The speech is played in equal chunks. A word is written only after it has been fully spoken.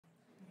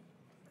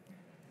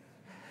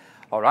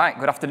All right,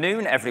 good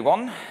afternoon,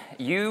 everyone.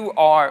 You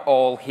are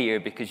all here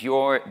because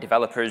you're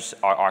developers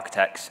or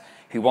architects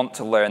who want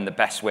to learn the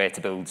best way to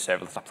build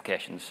serverless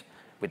applications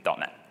with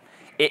 .NET.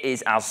 It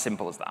is as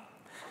simple as that.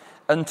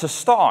 And to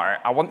start,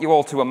 I want you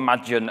all to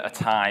imagine a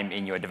time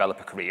in your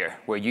developer career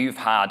where you've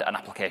had an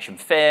application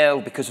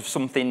fail because of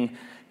something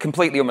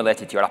completely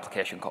unrelated to your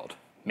application code.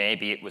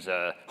 Maybe it was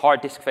a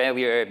hard disk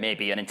failure,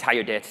 maybe an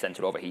entire data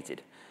center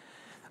overheated.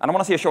 And I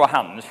want to see a show of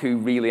hands who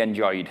really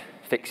enjoyed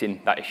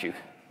fixing that issue.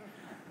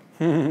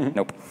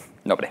 Nope,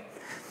 nobody.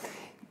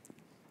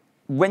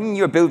 When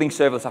you're building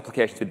serverless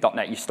applications with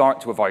 .NET, you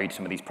start to avoid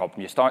some of these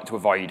problems. You start to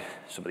avoid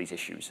some of these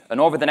issues. And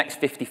over the next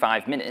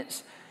 55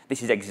 minutes,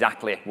 this is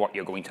exactly what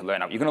you're going to learn.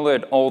 You're going to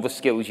learn all the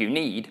skills you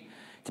need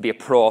to be a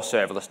pro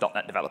serverless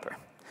 .NET developer.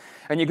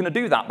 And you're going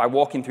to do that by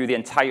walking through the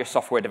entire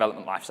software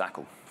development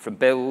lifecycle, from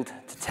build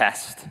to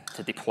test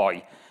to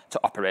deploy to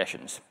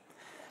operations.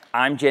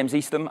 I'm James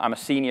Eastham. I'm a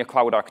senior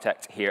cloud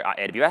architect here at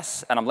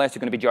AWS, and I'm later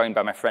going to be joined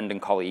by my friend and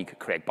colleague,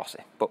 Craig Bossy.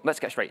 But let's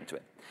get straight into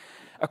it.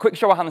 A quick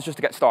show of hands just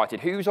to get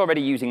started. Who's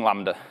already using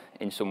Lambda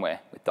in some way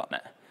with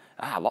 .NET?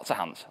 Lots of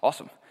hands.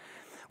 Awesome.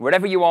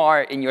 Wherever you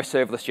are in your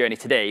serverless journey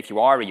today, if you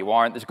are or you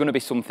aren't, there's going to be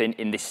something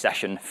in this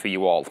session for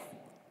you all.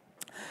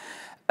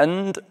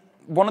 And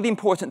one of the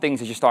important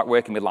things as you start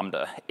working with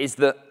Lambda is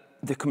that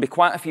there can be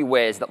quite a few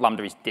ways that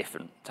Lambda is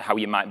different to how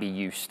you might be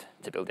used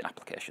to building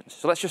applications.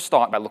 So let's just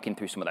start by looking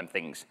through some of them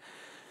things.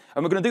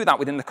 And we're going to do that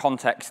within the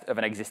context of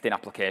an existing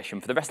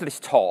application. For the rest of this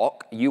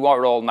talk, you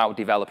are all now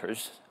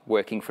developers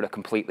working for a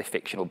completely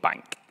fictional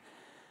bank.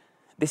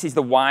 This is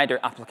the wider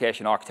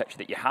application architecture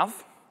that you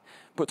have.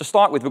 But to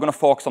start with, we're going to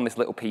focus on this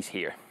little piece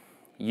here.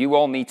 You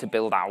all need to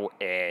build out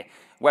a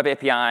web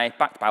API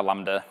backed by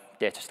Lambda,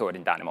 data stored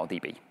in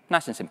DynamoDB.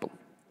 Nice and simple.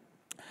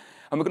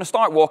 And we're going to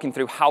start walking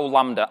through how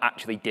Lambda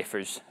actually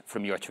differs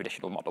from your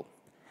traditional model.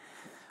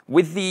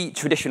 With the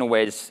traditional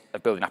ways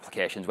of building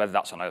applications, whether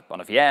that's on a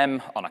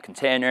VM, on a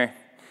container,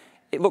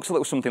 it looks a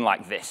little something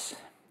like this.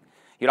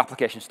 Your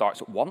application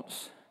starts at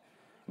once,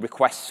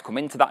 requests come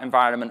into that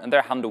environment, and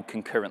they're handled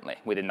concurrently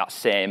within that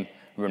same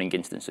running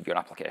instance of your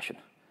application.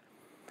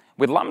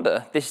 With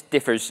Lambda, this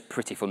differs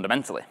pretty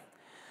fundamentally.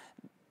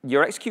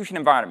 Your execution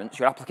environments,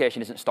 your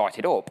application isn't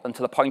started up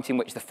until the point in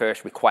which the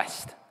first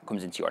request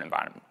comes into your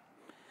environment.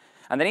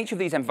 And then each of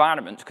these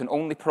environments can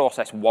only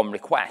process one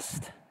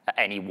request at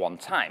any one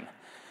time.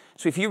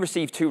 So if you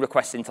receive 2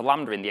 requests into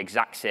Lambda in the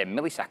exact same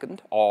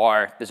millisecond,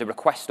 or there's a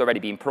request already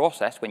being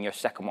processed when your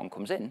second one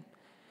comes in,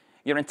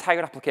 your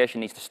entire application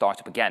needs to start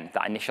up again.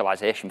 That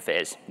initialization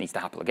phase needs to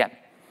happen again.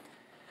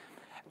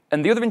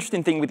 And the other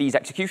interesting thing with these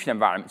execution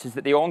environments is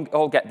that they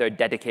all get their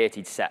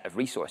dedicated set of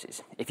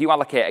resources. If you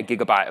allocate a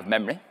gigabyte of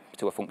memory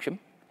to a function,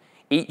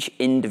 each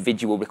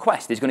individual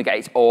request is going to get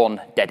its own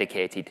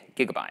dedicated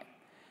gigabyte.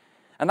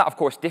 And that, of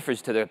course,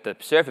 differs to the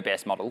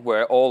server-based model,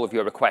 where all of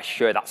your requests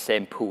share that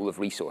same pool of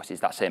resources,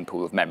 that same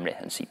pool of memory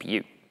and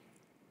CPU.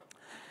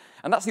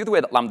 And that's the other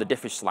way that Lambda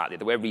differs slightly,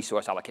 the way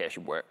resource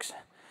allocation works.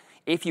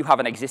 If you have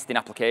an existing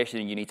application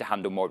and you need to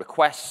handle more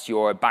requests,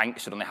 your bank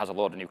suddenly has a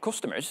load of new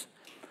customers,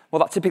 well,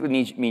 that typically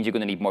means you're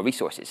going to need more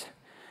resources.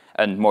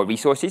 And more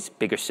resources,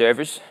 bigger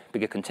servers,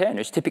 bigger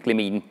containers, typically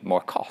mean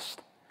more cost.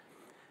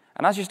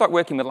 And as you start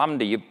working with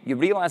Lambda, you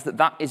realize that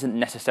that isn't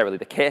necessarily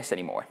the case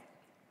anymore.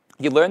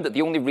 You learn that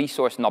the only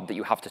resource knob that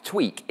you have to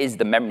tweak is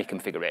the memory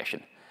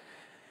configuration.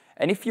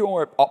 And if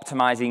you're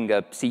optimizing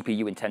a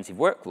CPU-intensive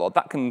workload,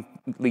 that can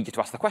lead you to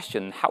ask the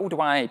question, how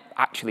do I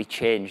actually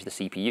change the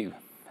CPU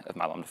of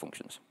my Lambda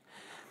functions?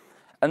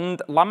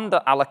 And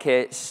Lambda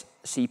allocates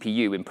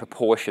CPU in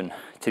proportion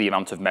to the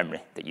amount of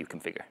memory that you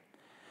configure.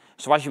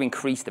 So as you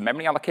increase the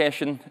memory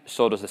allocation,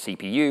 so does the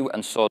CPU,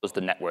 and so does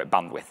the network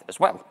bandwidth as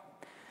well.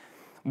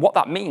 What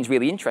that means,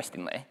 really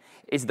interestingly,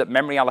 is that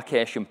memory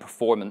allocation,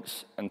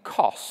 performance, and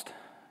cost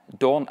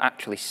don't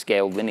actually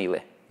scale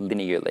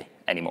linearly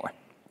anymore.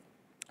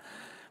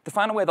 The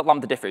final way that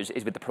Lambda differs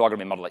is with the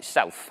programming model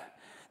itself.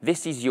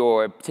 This is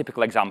your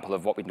typical example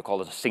of what we call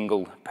as a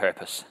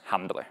single-purpose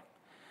handler.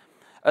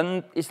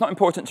 And it's not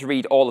important to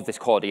read all of this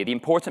code here. The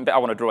important bit I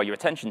want to draw your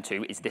attention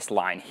to is this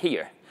line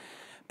here.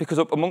 Because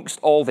up amongst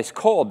all this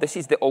code, this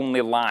is the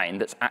only line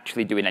that's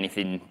actually doing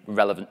anything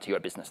relevant to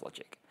your business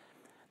logic.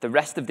 The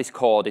rest of this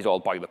code is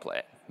all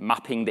boilerplate,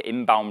 mapping the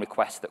inbound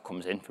request that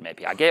comes in from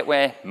API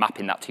Gateway,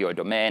 mapping that to your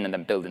domain, and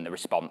then building the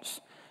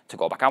response to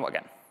go back out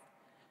again.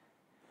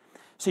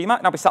 So you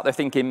might now be sat there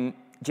thinking,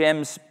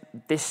 James,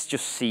 this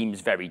just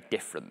seems very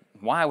different.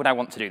 Why would I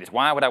want to do this?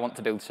 Why would I want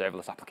to build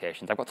serverless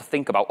applications? I've got to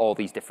think about all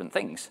these different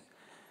things.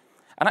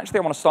 And actually,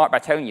 I want to start by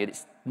telling you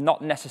it's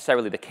not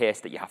necessarily the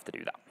case that you have to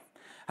do that.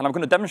 And I'm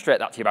going to demonstrate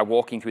that to you by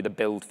walking through the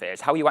build phase,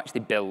 how you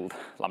actually build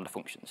Lambda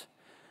functions.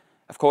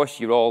 Of course,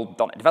 you're all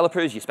 .NET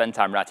developers. You spend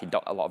time writing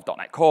a lot of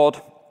 .NET code.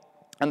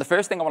 And the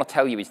first thing I want to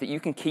tell you is that you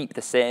can keep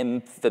the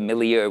same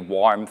familiar,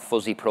 warm,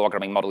 fuzzy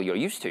programming model you're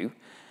used to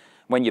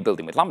when you're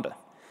building with Lambda.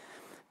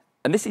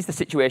 And this is the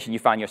situation you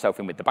find yourself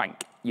in with the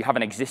bank. You have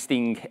an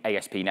existing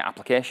ASP.NET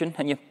application,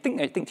 and you think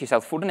to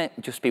yourself, wouldn't it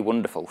just be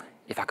wonderful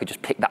if I could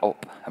just pick that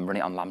up and run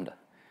it on Lambda?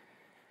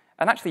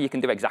 And actually, you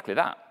can do exactly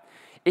that.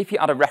 if you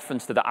add a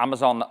reference to the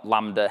Amazon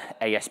Lambda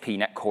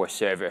ASP.NET Core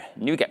Server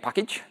NuGet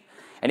package,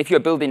 and if you're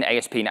building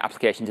ASP.NET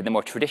applications in the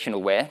more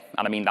traditional way,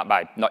 and I mean that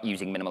by not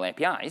using minimal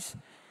APIs,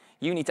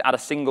 you need to add a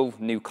single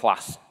new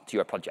class to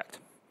your project.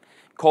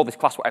 Call this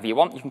class whatever you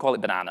want. You can call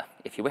it banana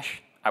if you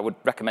wish. I would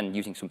recommend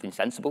using something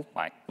sensible,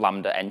 like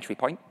Lambda entry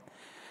point.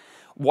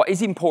 What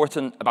is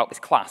important about this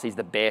class is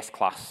the base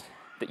class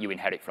that you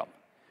inherit from.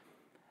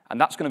 And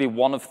that's going to be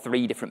one of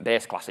 3 different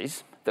base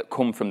classes that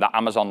come from the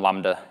Amazon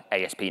Lambda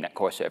ASP.NET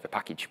Core Server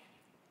package.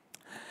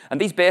 And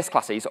these base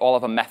classes all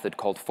have a method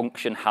called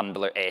function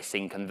handler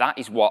async, and that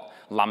is what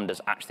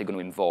Lambda's actually going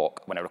to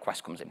invoke when a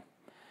request comes in.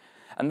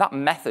 And that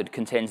method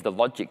contains the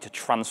logic to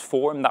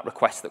transform that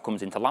request that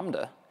comes into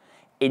Lambda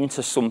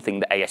into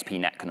something that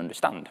ASP.NET can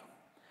understand.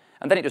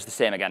 And then it does the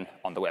same again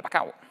on the way back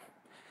out.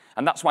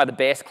 And that's why the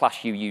base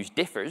class you use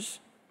differs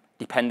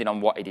depending on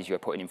what it is you're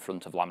putting in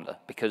front of Lambda,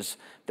 because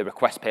the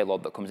request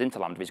payload that comes into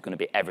Lambda is going to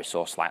be ever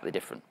so slightly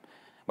different,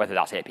 whether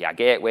that's API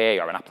gateway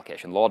or an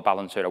application load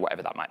balancer or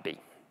whatever that might be.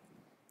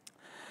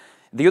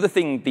 The other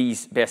thing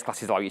these base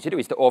classes allow you to do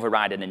is to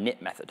override an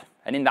init method.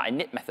 And in that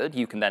init method,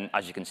 you can then,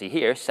 as you can see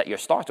here, set your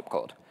startup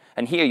code.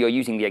 And here you're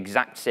using the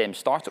exact same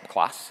startup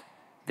class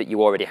that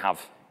you already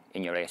have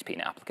in your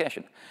ASP.NET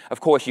application.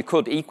 Of course, you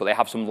could equally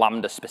have some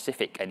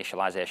Lambda-specific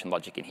initialization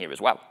logic in here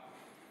as well.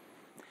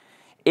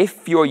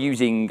 If you're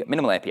using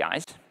minimal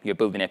APIs, you're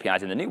building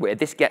APIs in the new way,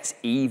 this gets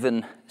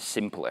even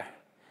simpler.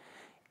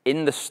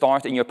 In the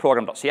start in your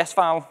program.cs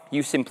file,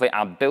 you simply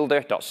add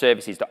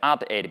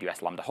builder.services.add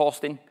AWS Lambda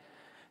hosting,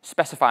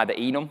 specify the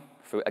enum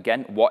for,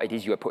 again, what it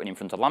is you're putting in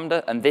front of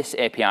Lambda, and this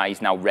API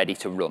is now ready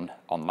to run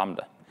on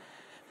Lambda.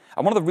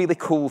 And one of the really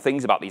cool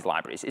things about these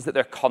libraries is that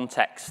they're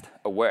context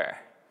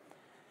aware.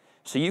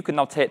 So you can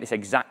now take this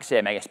exact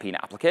same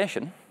ASP.NET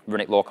application,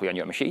 run it locally on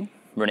your machine,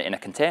 run it in a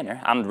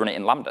container, and run it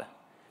in Lambda.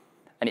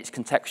 And it's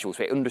contextual,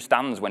 so it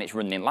understands when it's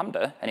running in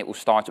Lambda, and it will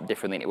start up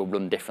differently, and it will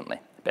run differently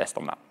based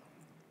on that.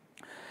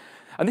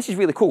 And this is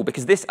really cool,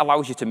 because this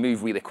allows you to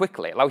move really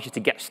quickly. It allows you to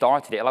get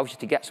started. It allows you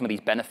to get some of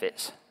these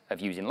benefits of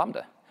using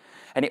Lambda.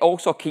 And it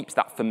also keeps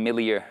that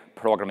familiar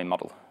programming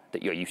model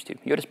that you're used to.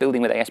 You're just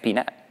building with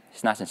ASP.NET.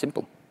 It's nice and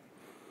simple.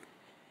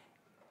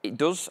 It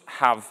does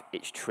have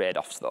its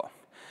trade-offs, though.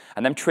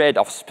 And them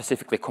trade-offs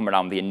specifically come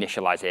around the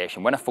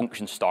initialization, when a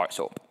function starts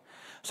up.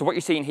 So what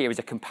you're seeing here is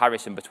a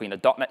comparison between a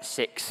 .NET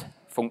 6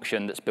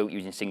 function that's built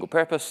using single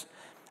purpose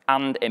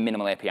and a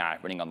minimal API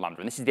running on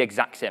Lambda. And this is the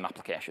exact same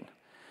application.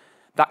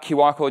 That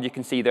QR code you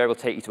can see there will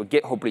take you to a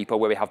GitHub repo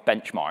where we have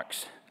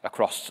benchmarks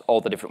across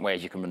all the different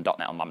ways you can run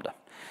 .NET on Lambda.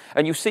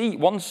 And you'll see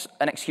once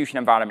an execution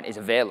environment is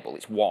available,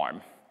 it's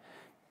warm,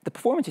 the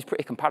performance is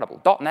pretty comparable.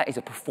 .NET is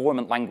a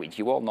performant language.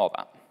 You all know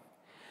that.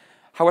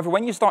 However,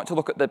 when you start to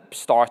look at the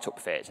startup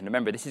phase, and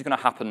remember, this is going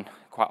to happen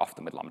quite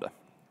often with Lambda,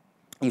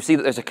 you see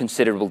that there's a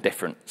considerable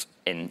difference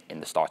in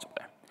the startup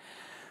there.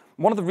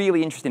 One of the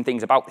really interesting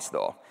things about this,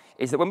 though,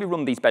 is that when we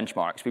run these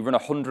benchmarks, we run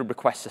 100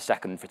 requests a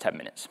second for 10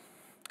 minutes.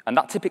 And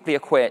that typically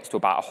equates to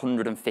about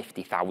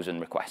 150,000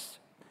 requests.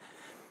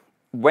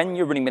 When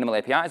you're running minimal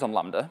APIs on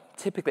Lambda,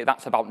 typically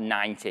that's about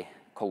 90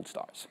 cold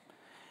starts.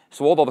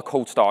 So although the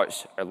cold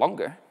starts are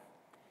longer,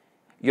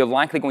 you're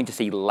likely going to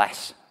see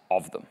less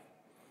of them.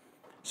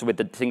 So with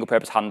the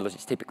single-purpose handlers,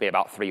 it's typically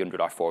about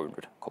 300 or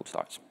 400 cold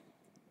starts.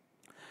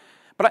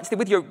 But actually,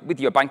 with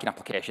your banking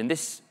application,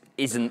 this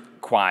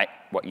isn't quite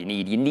what you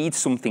need. You need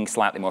something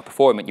slightly more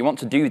performant. You want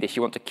to do this.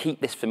 You want to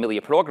keep this familiar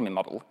programming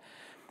model,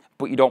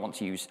 but you don't want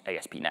to use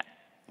ASP.NET.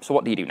 So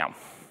what do you do now?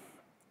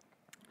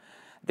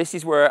 This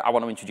is where I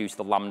want to introduce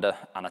the Lambda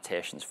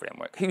annotations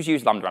framework. Who's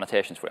used Lambda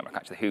annotations framework,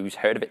 actually? Who's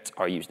heard of it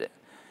or used it?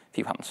 A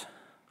few hands.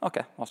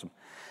 OK, awesome.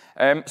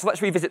 So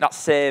let's revisit that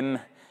same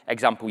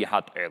example you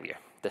had earlier,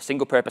 the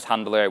single-purpose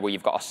handler where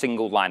you've got a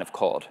single line of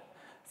code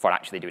for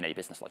actually doing any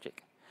business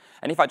logic.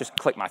 And if I just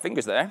click my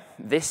fingers there,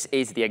 this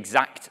is the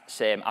exact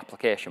same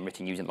application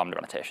written using Lambda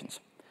annotations.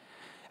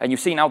 And you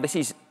see now this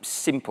is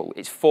simple.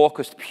 It's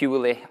focused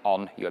purely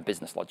on your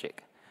business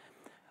logic.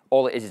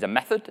 All it is a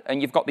method,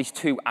 and you've got these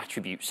 2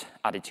 attributes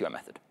added to your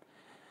method.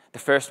 The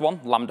first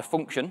one, Lambda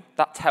function,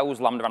 that tells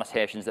Lambda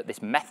annotations that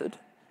this method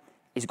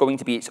is going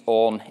to be its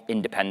own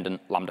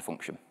independent Lambda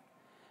function.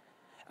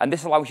 And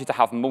this allows you to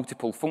have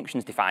multiple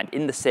functions defined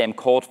in the same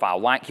code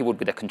file, like you would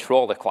with a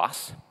controller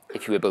class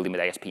if you were building with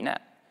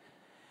ASP.NET.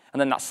 And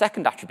then that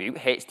second attribute,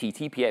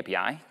 HTTP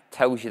API,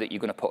 tells you that you're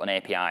going to put an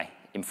API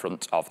in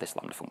front of this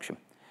Lambda function.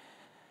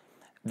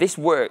 This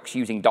works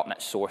using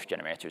 .NET source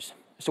generators.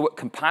 So at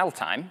compile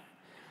time,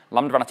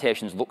 Lambda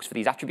annotations looks for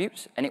these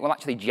attributes, and it will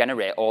actually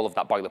generate all of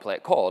that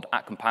boilerplate code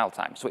at compile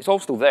time. So it's all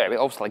still there. It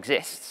all still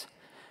exists.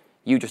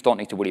 You just don't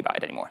need to worry about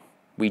it anymore.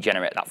 We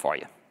generate that for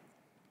you.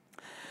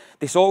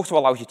 This also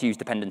allows you to use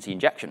dependency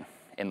injection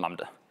in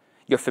Lambda.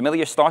 Your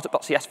familiar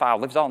startup.cs file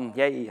lives on.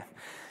 Yay.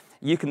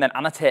 You can then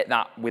annotate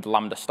that with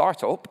Lambda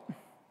startup,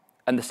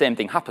 and the same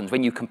thing happens.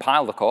 When you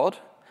compile the code,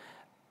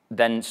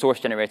 then source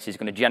generator is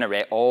going to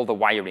generate all the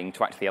wiring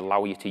to actually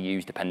allow you to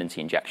use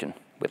dependency injection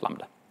with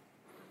Lambda.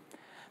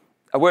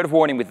 A word of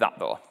warning with that,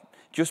 though.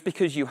 Just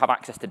because you have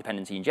access to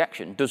dependency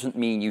injection doesn't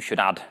mean you should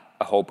add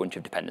a whole bunch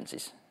of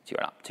dependencies to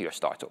your app, to your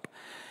startup.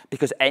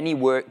 Because any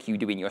work you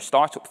do in your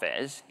startup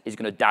phase is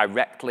going to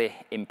directly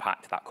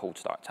impact that cold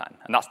start time.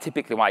 And that's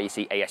typically why you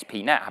see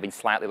ASP.NET having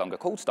slightly longer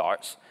cold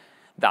starts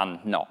than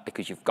not,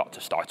 because you've got to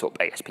start up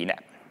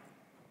ASP.NET.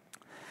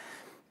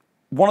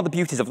 One of the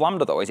beauties of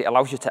Lambda, though, is it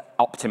allows you to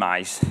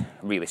optimize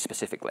really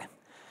specifically.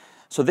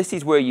 So this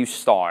is where you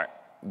start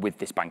with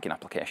this banking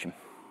application.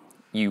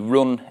 You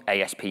run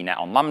ASP.NET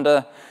on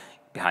Lambda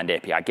behind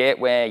API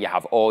gateway. You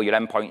have all your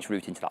endpoints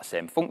routing to that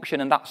same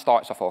function, and that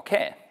starts off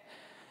OK.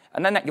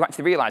 And then you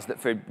actually realize that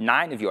for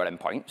 9 of your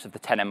endpoints, of the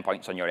 10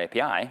 endpoints on your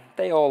API,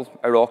 they all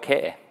are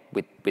OK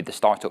with the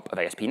startup of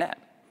ASP.NET.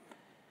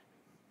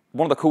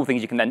 One of the cool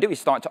things you can then do is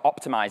start to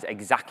optimize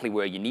exactly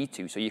where you need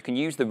to. So you can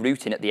use the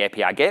routing at the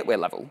API gateway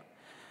level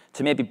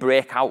to maybe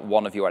break out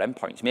one of your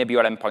endpoints. Maybe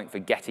your endpoint for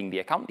getting the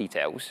account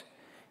details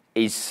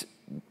is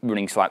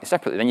running slightly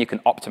separately. Then you can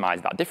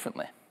optimize that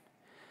differently.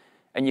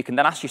 And you can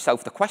then ask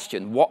yourself the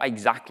question, what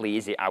exactly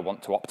is it I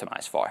want to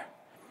optimize for?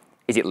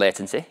 Is it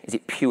latency? Is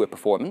it pure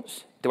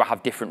performance? Do I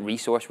have different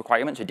resource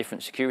requirements or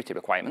different security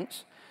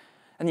requirements?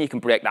 And then you can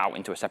break that out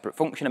into a separate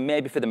function. And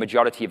maybe for the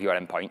majority of your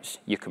endpoints,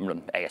 you can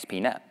run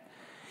ASP.NET.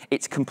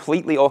 It's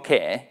completely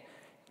OK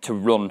to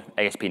run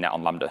ASP.NET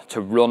on Lambda,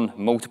 to run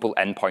multiple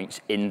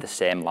endpoints in the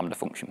same Lambda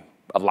function,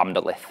 a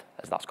Lambda lith,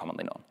 as that's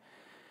commonly known.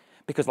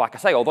 Because like I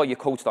say, although your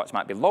cold starts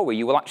might be lower,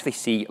 you will actually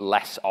see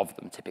less of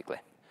them typically.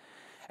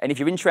 And if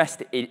you're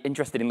interested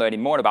in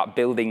learning more about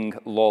building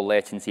low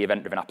latency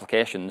event-driven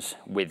applications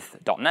with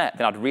 .NET,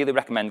 then I'd really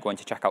recommend going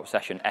to check out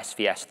session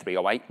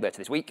SVS308 later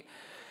this week.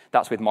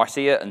 That's with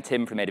Marcia and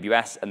Tim from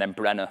AWS, and then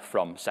Brenner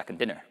from Second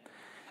Dinner.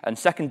 And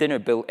Second Dinner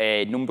built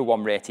a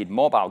 #1 rated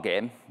mobile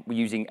game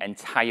using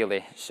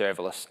entirely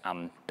serverless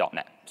and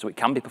 .NET. So it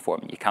can be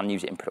performant. You can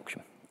use it in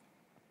production.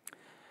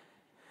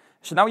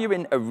 So now you're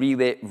in a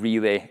really,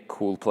 really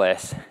cool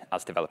place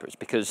as developers,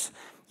 because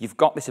you've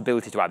got this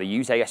ability to either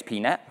use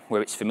ASP.NET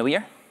where it's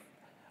familiar,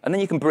 and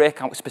then you can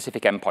break out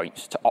specific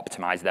endpoints to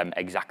optimize them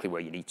exactly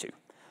where you need to.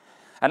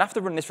 And after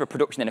running this for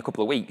production in a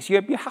couple of weeks,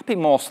 you're happy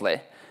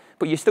mostly,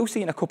 but you're still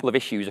seeing a couple of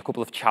issues, a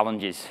couple of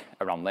challenges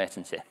around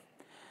latency.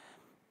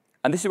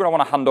 And this is where I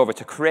want to hand over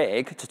to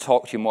Craig to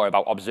talk to you more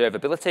about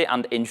observability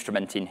and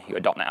instrumenting your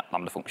 .NET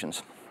Lambda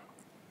functions.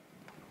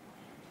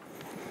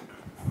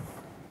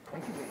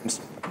 Thank you,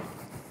 James.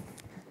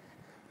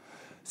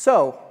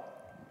 So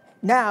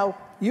now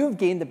you have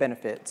gained the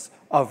benefits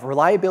of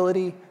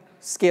reliability,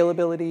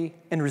 scalability,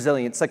 and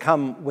resilience that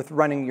come with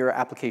running your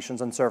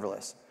applications on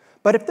serverless.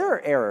 But if there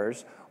are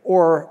errors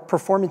or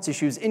performance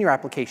issues in your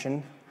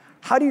application,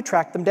 how do you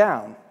track them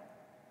down?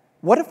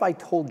 What if I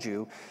told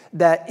you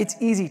that it's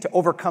easy to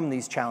overcome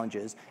these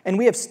challenges, and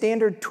we have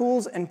standard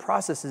tools and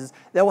processes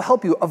that will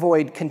help you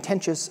avoid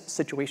contentious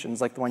situations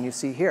like the one you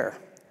see here?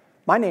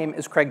 My name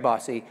is Craig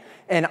Bossy,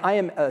 and I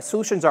am a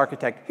solutions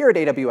architect here at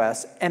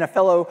AWS and a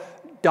fellow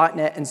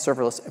 .NET and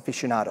serverless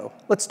aficionado.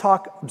 Let's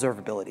talk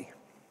observability.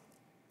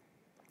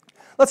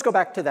 Let's go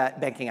back to that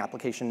banking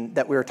application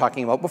that we were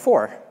talking about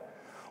before.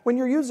 When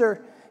your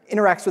user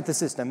interacts with the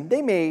system,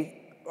 they may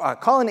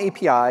call an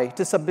API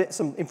to submit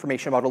some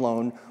information about a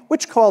loan,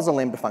 which calls a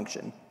Lambda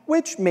function,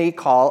 which may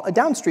call a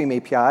downstream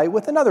API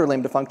with another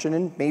Lambda function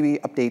and maybe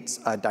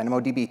updates a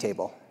DynamoDB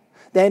table.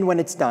 Then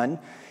when it's done,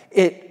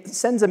 it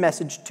sends a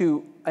message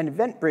to an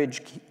event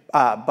bridge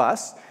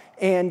bus,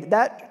 and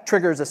that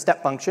triggers a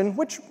step function,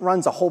 which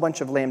runs a whole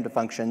bunch of Lambda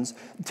functions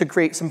to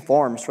create some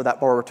forms for that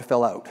borrower to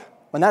fill out.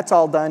 When that's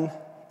all done,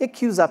 it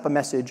queues up a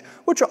message,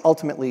 which will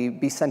ultimately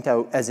be sent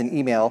out as an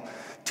email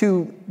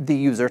to the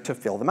user to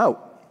fill them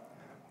out.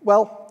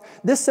 Well,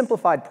 this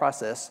simplified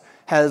process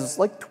has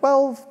like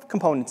 12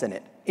 components in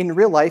it. In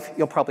real life,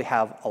 you'll probably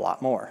have a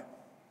lot more.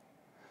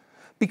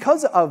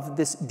 Because of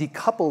this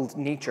decoupled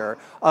nature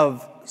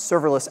of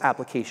serverless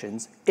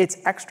applications, it's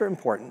extra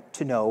important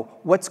to know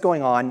what's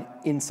going on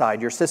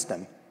inside your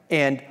system.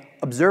 And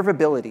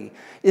observability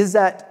is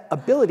that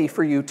ability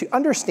for you to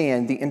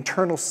understand the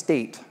internal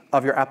state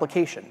of your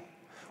application.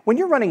 When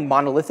you're running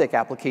monolithic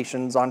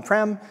applications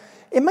on-prem,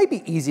 it might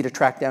be easy to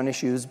track down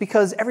issues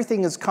because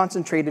everything is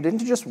concentrated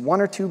into just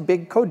 1 or 2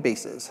 big code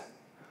bases.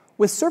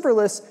 With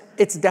serverless,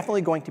 it's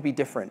definitely going to be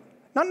different.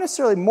 Not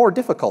necessarily more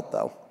difficult,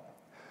 though.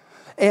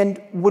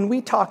 And when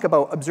we talk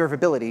about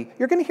observability,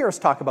 you're going to hear us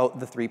talk about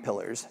the 3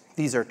 pillars.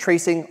 These are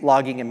tracing,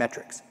 logging, and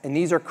metrics. And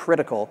these are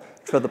critical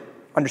to the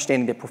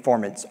understanding the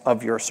performance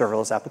of your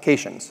serverless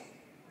applications.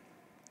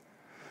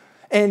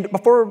 And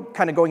before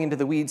kind of going into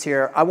the weeds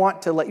here, I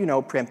want to let you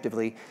know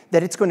preemptively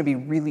that it's going to be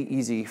really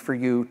easy for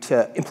you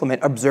to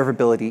implement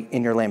observability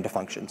in your Lambda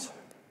functions.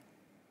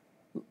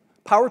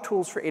 Power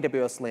Tools for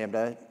AWS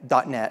Lambda,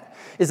 .NET,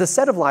 is a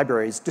set of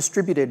libraries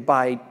distributed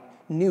by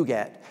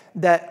NuGet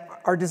that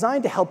are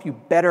designed to help you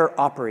better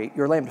operate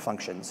your Lambda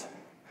functions.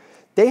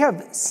 They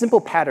have simple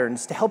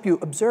patterns to help you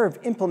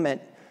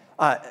implement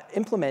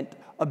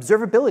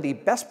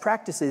observability best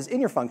practices in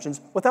your functions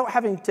without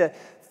having to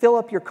fill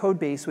up your code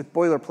base with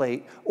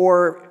boilerplate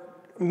or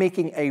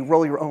making a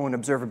roll your own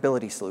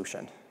observability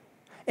solution.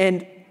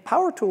 And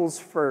Power Tools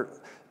for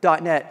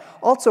 .NET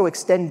also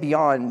extend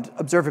beyond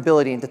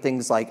observability into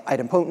things like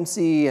item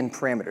potency and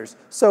parameters.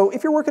 So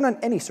if you're working on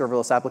any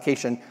serverless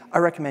application, I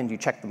recommend you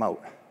check them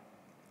out.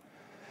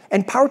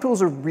 And power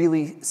tools are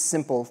really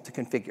simple to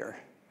configure.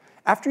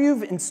 After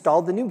you've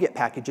installed the NuGet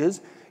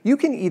packages, you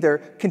can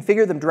either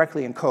configure them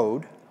directly in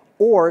code,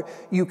 or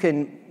you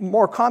can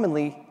more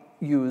commonly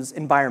use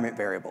environment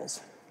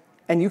variables.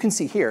 And you can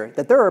see here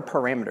that there are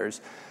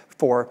parameters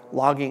for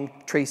logging,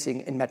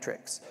 tracing, and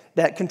metrics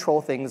that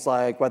control things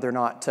like whether or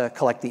not to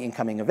collect the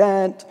incoming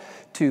event,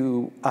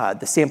 to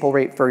the sample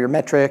rate for your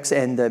metrics,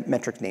 and the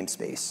metric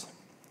namespace.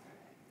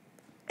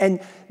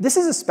 And this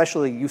is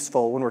especially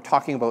useful when we're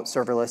talking about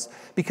serverless,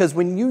 because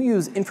when you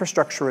use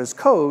infrastructure as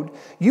code,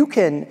 you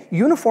can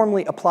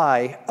uniformly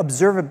apply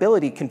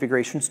observability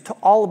configurations to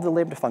all of the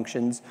Lambda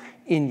functions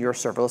in your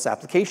serverless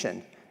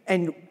application.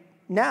 And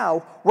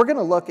now we're going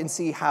to look and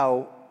see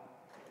how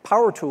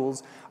power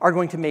tools are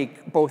going to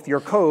make both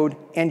your code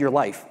and your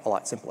life a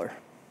lot simpler.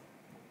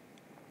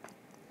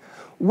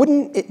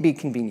 Wouldn't it be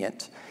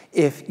convenient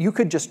if you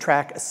could just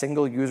track a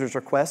single user's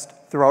request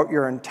throughout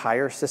your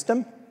entire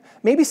system?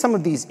 Maybe some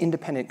of these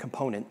independent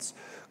components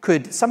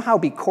could somehow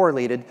be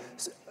correlated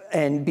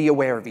and be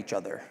aware of each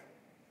other.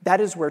 That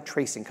is where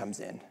tracing comes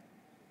in.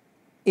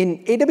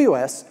 In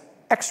AWS,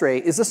 X-Ray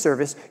is a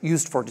service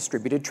used for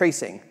distributed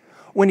tracing.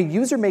 When a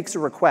user makes a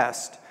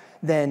request,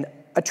 then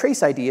a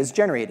trace ID is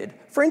generated,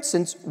 for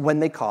instance, when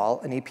they call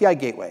an API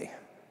gateway.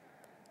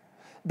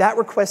 That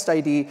request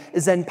ID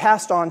is then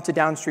passed on to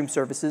downstream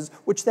services,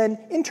 which then,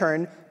 in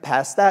turn,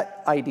 pass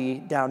that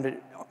ID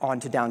on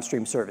to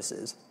downstream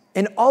services.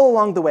 And all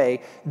along the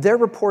way, they're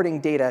reporting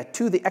data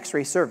to the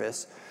X-Ray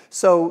service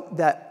so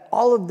that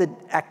all of the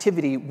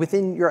activity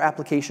within your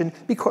application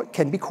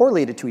can be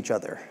correlated to each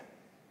other.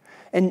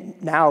 And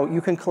now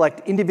you can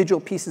collect individual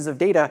pieces of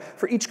data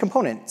for each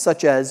component,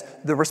 such as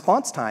the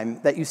response time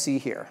that you see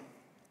here.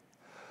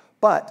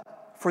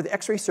 But for the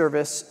X-Ray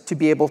service to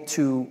be able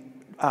to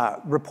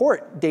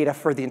report data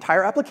for the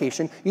entire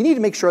application, you need to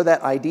make sure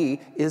that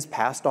ID is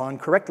passed on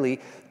correctly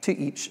to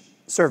each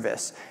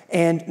service.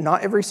 And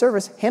not every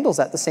service handles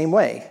that the same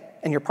way.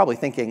 And you're probably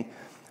thinking,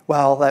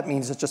 well, that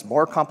means it's just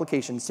more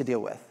complications to deal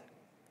with.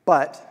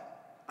 But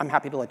I'm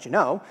happy to let you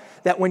know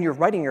that when you're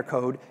writing your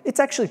code, it's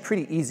actually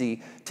pretty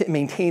easy to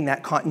maintain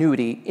that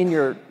continuity in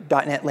your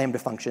 .NET Lambda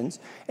functions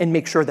and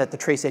make sure that the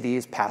trace ID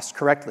is passed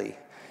correctly.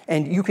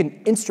 And you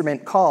can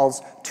instrument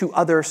calls to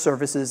other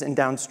services and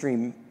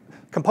downstream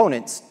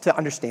components to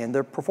understand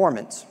their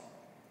performance.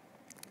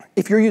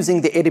 If you're using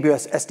the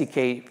AWS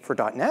SDK for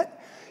 .NET,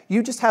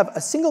 you just have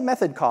a single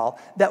method call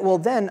that will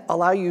then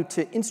allow you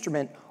to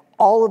instrument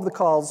all of the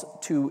calls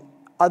to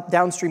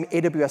downstream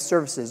AWS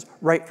services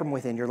right from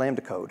within your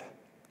Lambda code.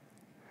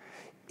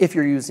 If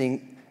you're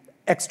using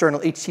external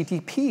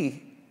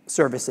HTTP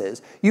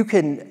services,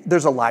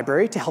 there's a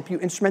library to help you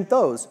instrument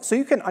those, so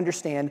you can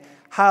understand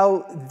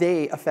how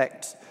they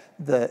affect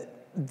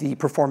the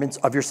performance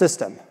of your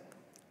system.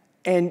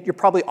 And you're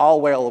probably all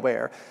well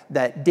aware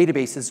that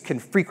databases can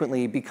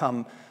frequently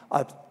become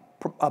a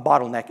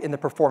bottleneck in the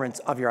performance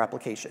of your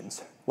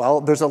applications.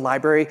 Well, there's a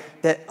library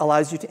that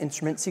allows you to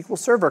instrument SQL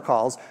Server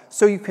calls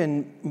so you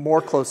can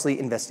more closely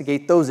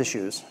investigate those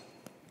issues.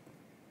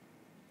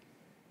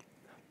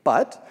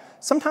 But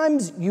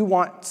sometimes you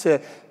want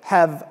to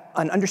have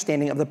an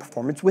understanding of the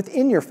performance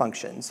within your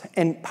functions,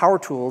 and power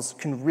tools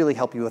can really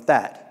help you with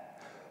that.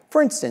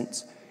 For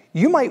instance,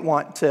 you might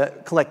want to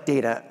collect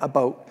data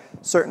about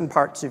certain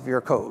parts of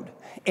your code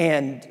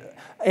and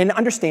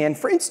understand,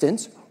 for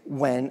instance,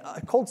 when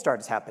a cold start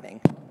is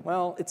happening.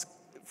 Well,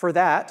 for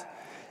that,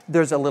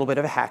 there's a little bit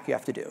of a hack you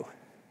have to do.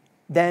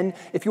 Then,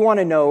 if you want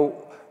to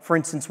know, for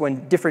instance,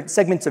 when different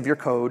segments of your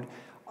code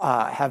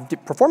have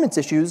performance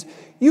issues,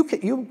 you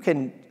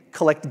can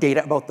collect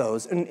data about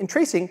those. And in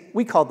tracing,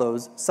 we call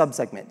those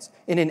subsegments.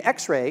 And in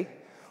X-Ray,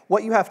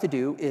 what you have to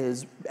do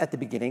is, at the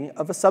beginning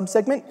of a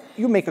subsegment,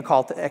 you make a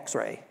call to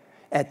X-Ray.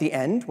 At the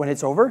end, when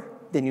it's over,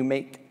 then you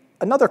make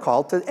another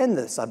call to end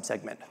the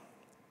subsegment.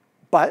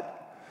 But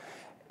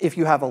if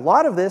you have a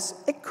lot of this,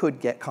 it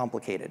could get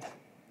complicated.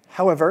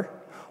 However,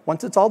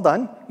 once it's all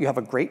done, you have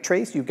a great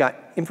trace, you've got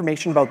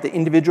information about the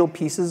individual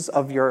pieces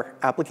of your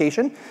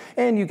application,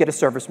 and you get a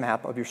service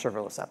map of your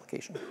serverless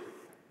application.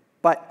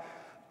 But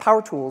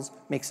Power Tools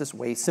makes this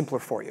way simpler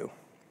for you.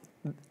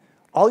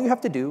 All you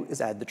have to do is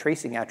add the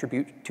tracing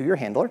attribute to your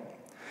handler,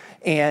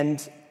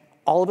 and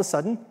all of a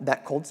sudden,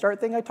 that cold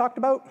start thing I talked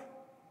about,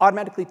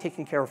 automatically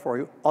taken care of for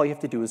you. All you have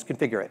to do is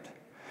configure it.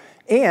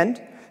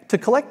 And to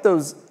collect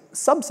those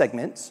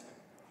subsegments,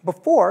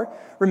 before,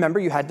 remember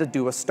you had to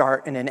do a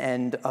start and an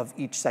end of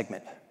each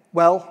segment.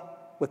 Well,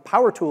 with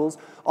Power Tools,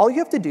 all you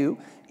have to do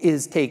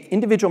is take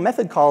individual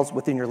method calls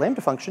within your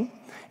Lambda function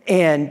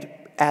and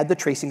add the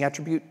tracing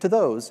attribute to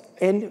those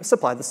and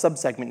supply the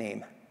subsegment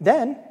name.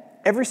 Then,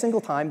 every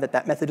single time that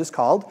that method is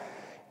called,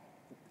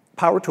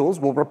 Power Tools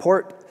will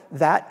report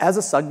that as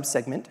a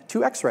subsegment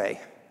to X-Ray.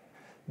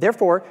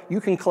 Therefore,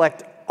 you can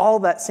collect all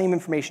that same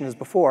information as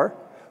before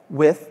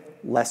with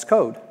less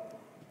code.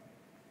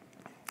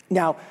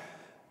 Now,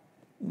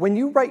 when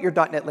you write your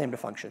 .NET Lambda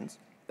functions,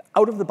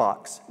 Out of the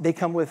box, they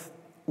come with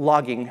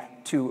logging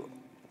to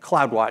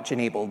CloudWatch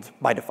enabled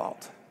by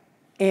default.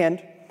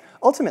 And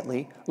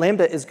ultimately,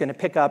 Lambda is going to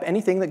pick up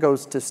anything that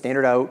goes to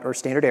standard out or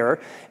standard error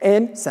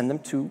and send them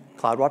to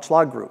CloudWatch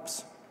log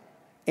groups.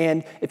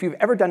 And if you've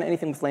ever done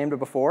anything with Lambda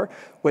before,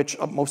 which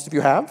most of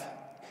you have,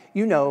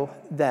 you know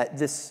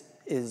that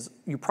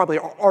you probably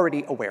are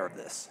already aware of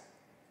this.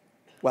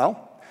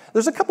 Well,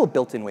 there's a couple of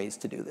built-in ways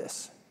to do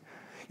this.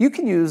 You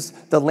can use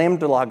the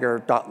lambda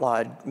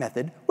logger.log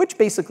method, which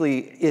basically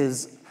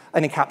is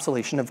an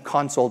encapsulation of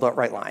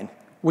console.writeLine,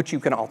 which you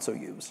can also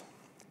use.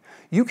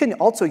 You can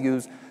also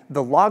use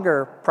the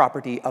logger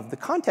property of the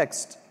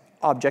context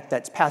object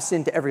that's passed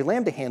into every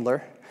Lambda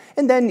handler,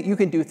 and then you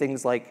can do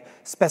things like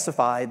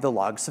specify the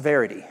log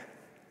severity.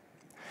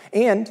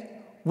 And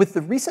with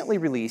the recently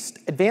released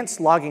advanced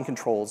logging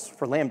controls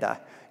for Lambda,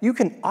 you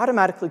can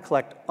automatically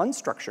collect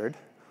unstructured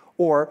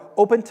or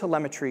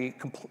OpenTelemetry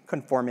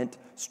conformant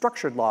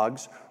structured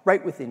logs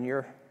right within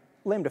your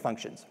Lambda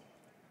functions.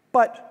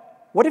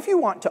 But what if you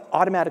want to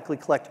automatically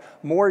collect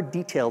more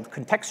detailed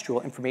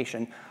contextual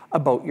information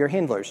about your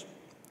handlers?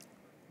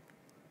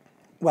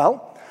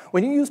 Well,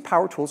 when you use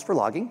Power Tools for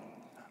logging,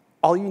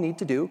 all you need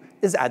to do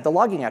is add the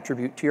logging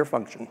attribute to your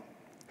function.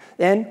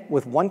 Then,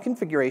 with one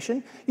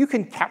configuration, you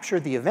can capture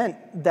the event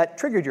that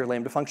triggered your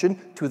Lambda function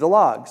to the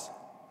logs.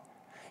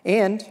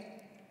 And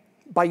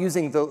by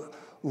using the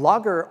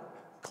logger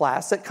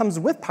class that comes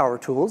with Power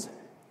Tools,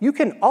 you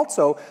can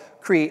also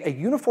create a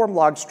uniform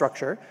log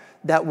structure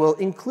that will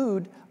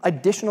include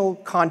additional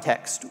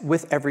context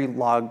with every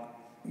log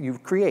you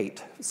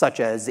create, such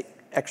as the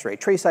X-ray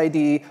trace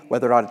ID,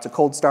 whether or not it's a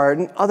cold start,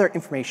 and other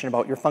information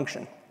about your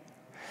function.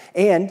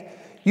 And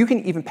you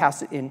can even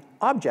pass it in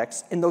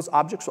objects, and those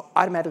objects will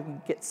automatically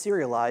get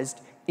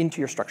serialized into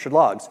your structured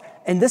logs.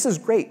 And this is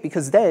great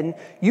because then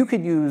you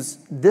could use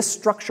this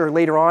structure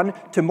later on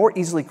to more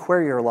easily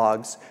query your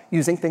logs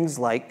using things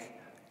like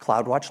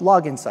CloudWatch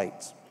Log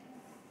Insights.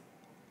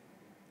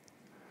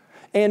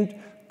 And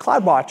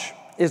CloudWatch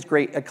is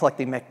great at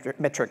collecting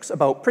metrics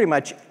about pretty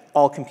much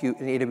all compute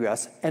in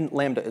AWS, and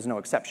Lambda is no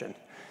exception.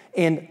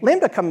 And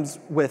Lambda comes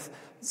with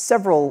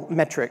several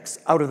metrics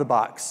out of the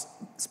box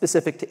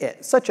specific to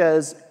it, such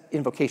as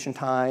invocation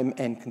time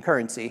and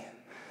concurrency,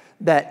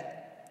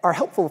 that are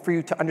helpful for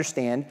you to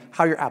understand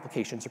how your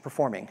applications are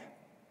performing.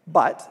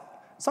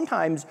 But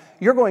sometimes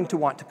you're going to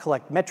want to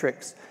collect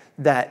metrics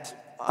that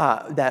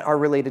are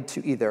related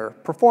to either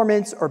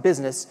performance or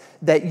business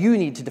that you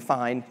need to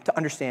define to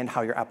understand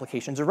how your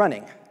applications are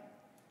running.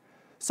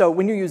 So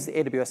when you use the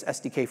AWS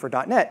SDK for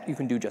 .NET, you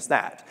can do just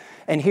that.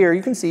 And here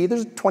you can see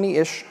there's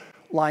 20-ish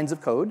lines of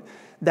code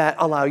that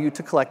allow you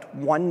to collect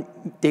one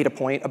data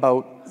point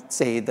about,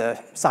 say, the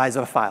size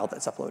of a file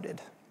that's uploaded.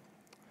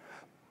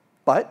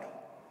 But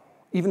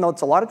even though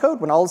it's a lot of code,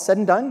 when all is said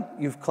and done,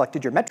 you've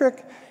collected your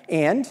metric,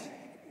 and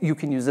you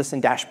can use this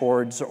in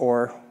dashboards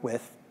or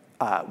with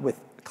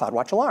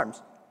CloudWatch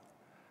alarms.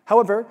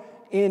 However,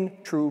 in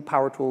true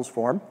Power Tools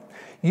form,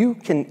 you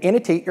can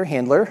annotate your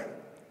handler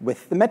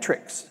with the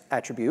metrics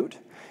attribute,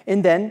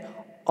 and then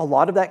a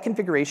lot of that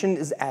configuration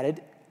is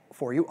added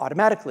for you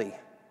automatically.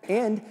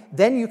 And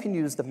then you can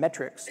use the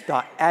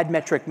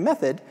metrics.addMetric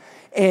method,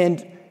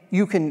 and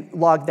you can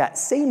log that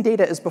same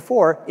data as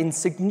before in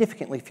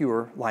significantly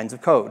fewer lines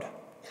of code.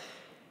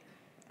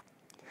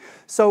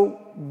 So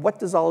what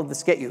does all of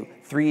this get you?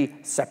 3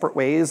 separate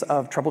ways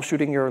of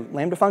troubleshooting your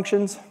Lambda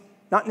functions?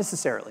 Not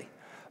necessarily.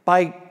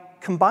 By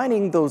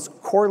combining those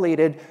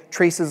correlated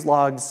traces,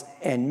 logs,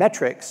 and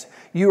metrics,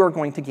 you are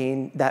going to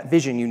gain that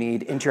vision you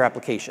need into your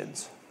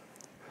applications.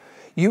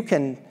 You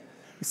can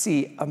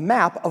see a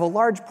map of a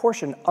large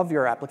portion of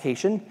your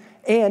application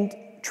and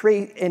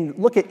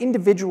look at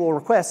individual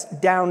requests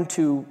down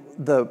to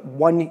the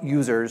one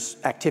user's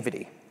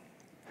activity.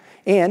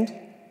 And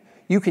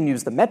you can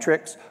use the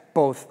metrics,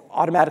 both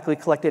automatically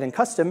collected and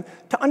custom,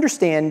 to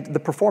understand the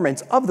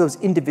performance of those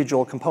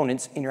individual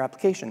components in your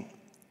application.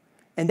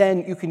 And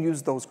then you can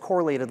use those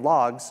correlated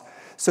logs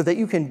so that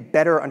you can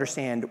better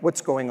understand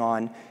what's going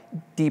on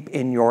deep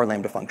in your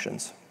Lambda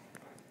functions.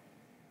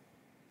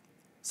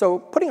 So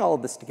putting all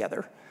of this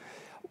together,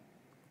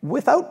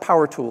 without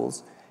Power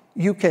Tools,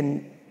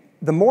 the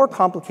more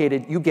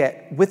complicated you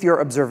get with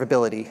your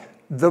observability,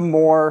 the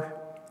more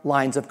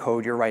lines of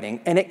code you're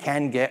writing, and it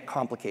can get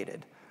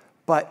complicated.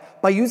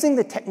 But by using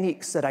the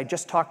techniques that I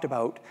just talked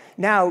about,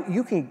 now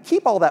you can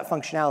keep all that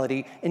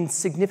functionality and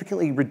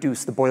significantly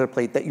reduce the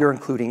boilerplate that you're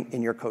including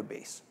in your code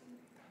base.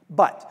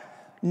 But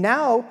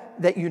now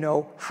that you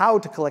know how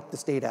to collect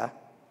this data,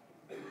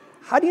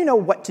 how do you know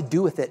what to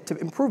do with it to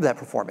improve that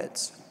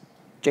performance?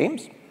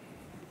 James?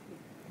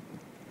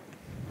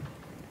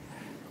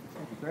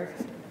 Thank you, Greg.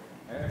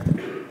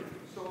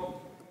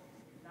 So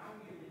now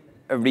you're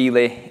in a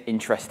really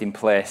interesting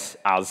place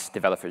as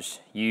developers.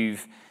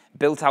 You've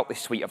built out this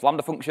suite of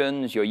Lambda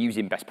functions. You're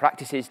using best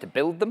practices to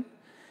build them.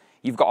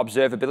 You've got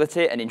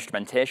observability and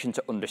instrumentation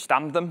to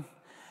understand them.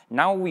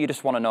 Now you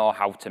just want to know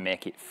how to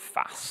make it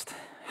fast.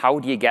 How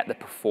do you get the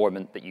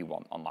performance that you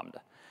want on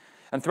Lambda?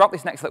 And throughout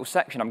this next little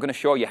section, I'm going to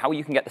show you how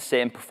you can get the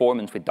same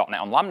performance with .NET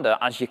on Lambda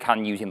as you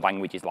can using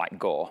languages like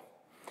Go.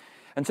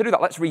 And to do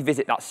that, let's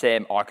revisit that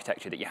same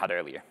architecture that you had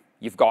earlier.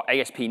 You've got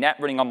ASP.NET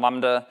running on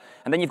Lambda,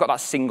 and then you've got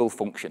that single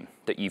function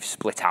that you've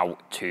split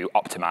out to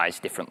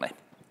optimize differently,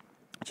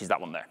 which is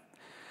that one there.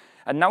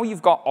 And now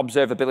you've got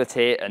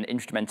observability and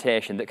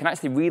instrumentation that can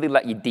actually really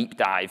let you deep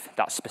dive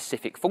that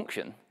specific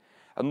function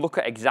and look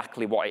at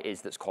exactly what it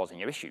is that's causing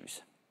your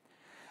issues.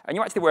 And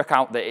you actually work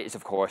out that it is,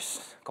 of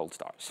course, cold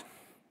starts.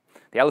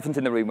 The elephant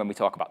in the room when we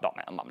talk about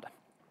 .NET and Lambda.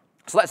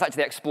 So let's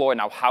actually explore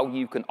now how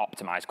you can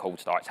optimize cold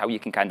starts, how you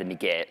can kind of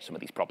negate some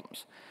of these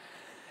problems.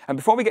 And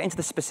before we get into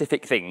the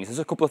specific things, there's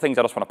a couple of things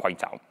I just want to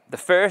point out. The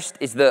first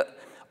is that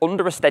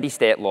under a steady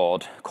state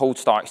load, cold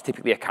starts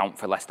typically account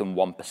for less than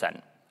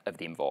 1% of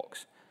the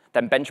invokes.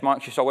 Then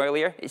benchmarks you saw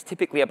earlier, it's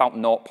typically about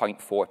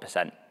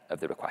 0.4% of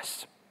the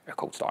requests are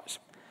cold starts.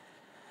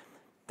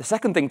 The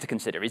second thing to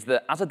consider is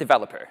that as a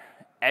developer,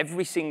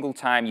 every single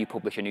time you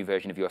publish a new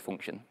version of your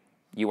function,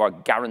 you are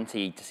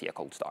guaranteed to see a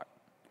cold start.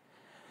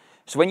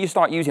 So when you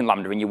start using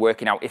Lambda and you're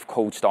working out if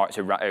cold starts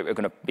are going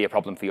to be a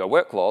problem for your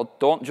workload,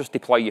 don't just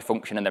deploy your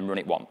function and then run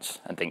it once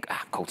and think,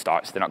 cold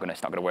starts, it's not going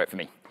to work for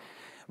me.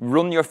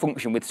 Run your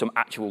function with some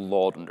actual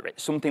load under it,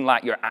 something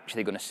like you're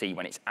actually going to see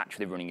when it's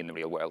actually running in the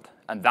real world.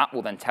 And that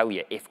will then tell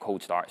you if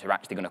cold starts are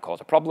actually going to cause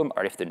a problem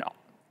or if they're not.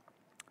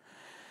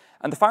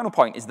 And the final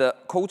point is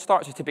that cold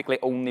starts are typically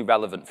only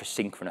relevant for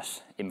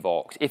synchronous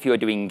invokes. If you're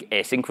doing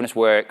asynchronous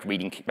work,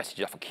 reading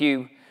messages off a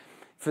queue,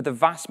 for the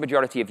vast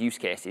majority of use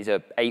cases,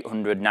 a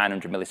 800,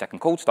 900 millisecond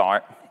cold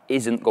start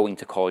isn't going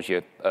to cause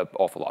you an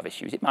awful lot of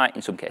issues. It might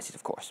in some cases,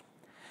 of course.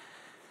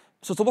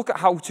 So to look at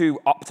how to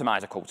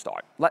optimize a cold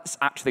start, let's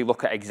actually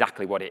look at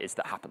exactly what it is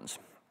that happens.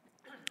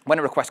 When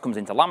a request comes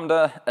into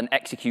Lambda, an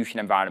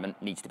execution environment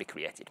needs to be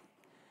created.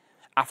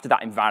 After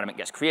that environment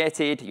gets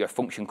created, your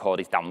function code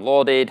is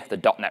downloaded, the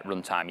 .NET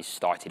runtime is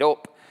started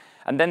up,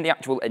 and then the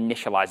actual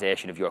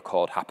initialization of your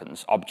code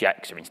happens.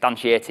 Objects are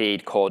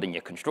instantiated, code in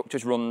your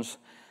constructors runs,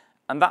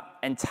 and that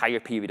entire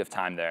period of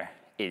time there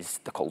is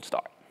the cold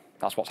start.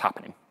 That's what's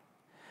happening.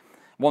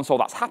 Once all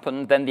that's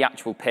happened, then the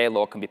actual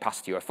payload can be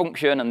passed to your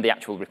function, and the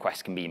actual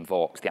request can be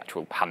invoked, the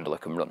actual handler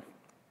can run.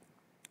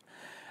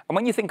 And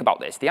when you think about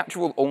this, the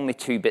actual only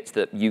two bits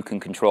that you can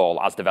control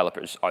as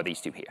developers are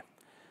these two here.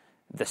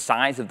 The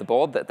size of the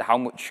board, how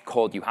much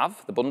code you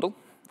have, the bundle,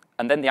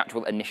 and then the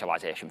actual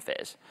initialization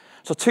phase.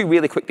 So two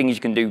really quick things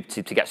you can do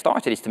to get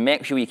started is to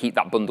make sure you keep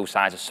that bundle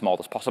size as small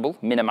as possible,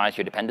 minimize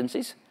your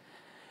dependencies,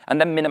 and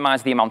then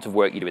minimize the amount of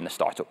work you do in the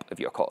startup of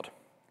your code.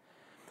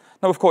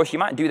 Now, of course, you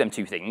might do them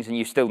two things, and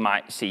you still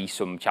might see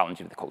some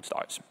challenges with the cold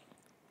starts.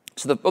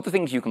 So the other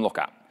things you can look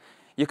at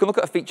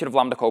a feature of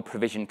Lambda called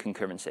provision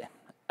concurrency,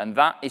 and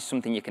that is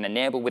something you can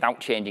enable without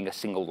changing a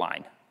single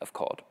line of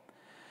code.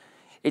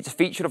 It's a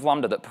feature of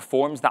Lambda that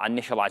performs that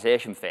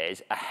initialization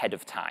phase ahead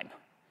of time.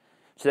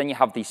 So then you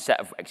have these set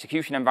of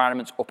execution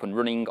environments up and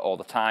running all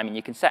the time, and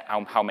you can set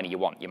how many you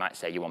want. You might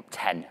say you want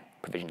 10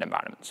 provisioned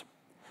environments.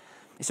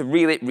 It's a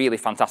really, really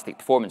fantastic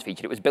performance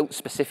feature. It was built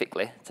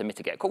specifically to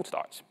mitigate cold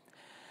starts.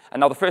 And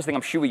now the first thing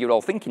I'm sure you're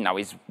all thinking now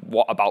is,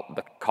 what about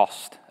the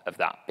cost of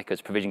that?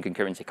 Because provision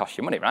concurrency costs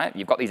you money, right?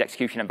 You've got these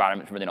execution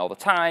environments running all the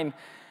time.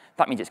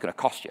 That means it's going to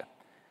cost you.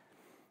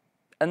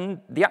 And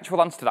the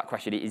actual answer to that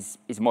question is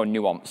more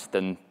nuanced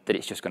than that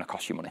it's just going to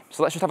cost you money.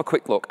 So let's just have a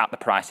quick look at the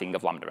pricing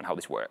of Lambda and how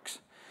this works.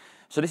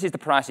 So this is the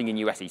pricing in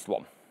US East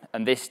 1,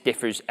 and this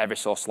differs ever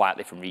so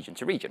slightly from region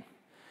to region.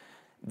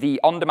 The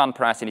on-demand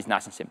pricing is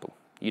nice and simple.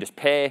 You just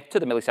pay to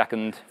the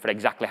millisecond for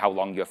exactly how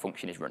long your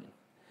function is running.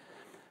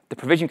 The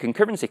provision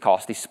concurrency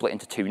cost is split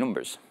into two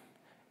numbers.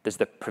 There's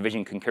the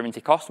provision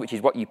concurrency cost, which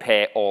is what you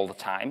pay all the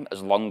time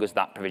as long as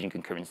that provision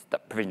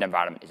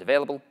environment is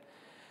available.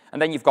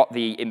 And then you've got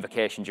the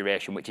invocation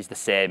duration, which is the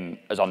same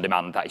as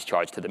on-demand that is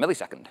charged to the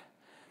millisecond.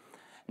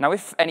 Now,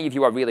 if any of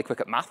you are really quick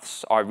at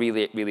maths or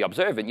really, really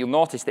observant, you'll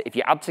notice that if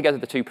you add together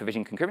the two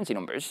provision concurrency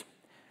numbers,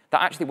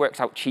 that actually works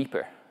out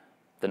cheaper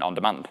than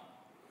on-demand.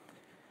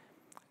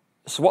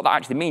 So what that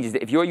actually means is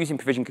that if you're using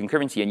provision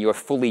concurrency and you're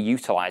fully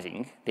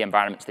utilizing the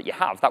environments that you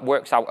have, that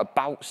works out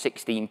about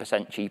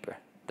 16% cheaper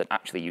than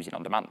actually using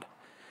on-demand.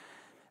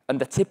 And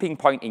the tipping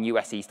point in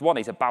US East 1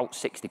 is about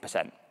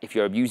 60%. If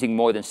you're using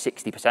more than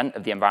 60%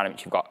 of the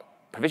environments you've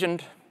got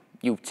provisioned,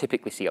 you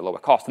typically see a lower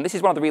cost. And this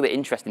is one of the really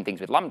interesting things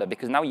with Lambda,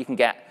 because now you can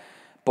get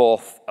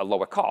both a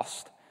lower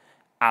cost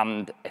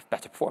and a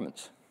better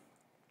performance.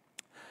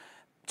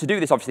 To do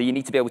this, obviously, you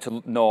need to be able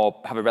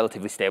to have a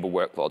relatively stable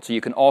workload. So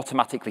you can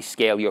automatically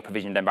scale your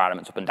provisioned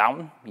environments up and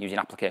down using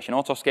application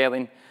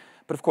auto-scaling.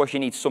 But of course, you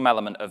need some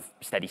element of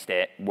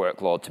steady-state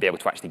workload to be able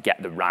to actually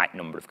get the right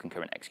number of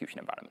concurrent execution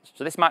environments.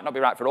 So this might not be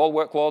right for all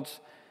workloads,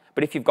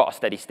 but if you've got a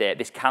steady state,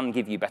 this can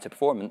give you better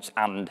performance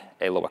and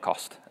a lower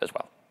cost as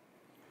well.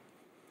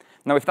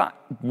 Now, if that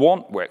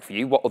won't work for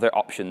you, what other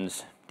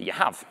options do you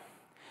have?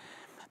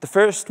 The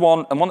first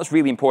one, and one that's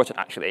really important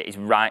actually, is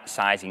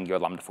right-sizing your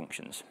Lambda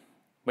functions.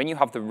 When you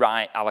have the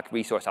right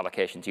resource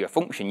allocation to your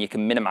function, you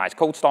can minimize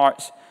cold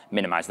starts,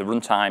 minimize the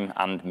runtime,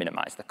 and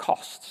minimize the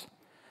costs.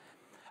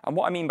 And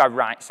what I mean by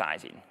right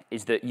sizing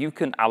is that you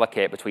can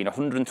allocate between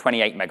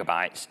 128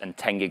 megabytes and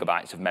 10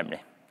 gigabytes of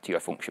memory to your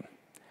function.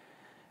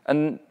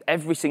 And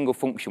every single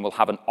function will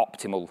have an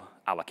optimal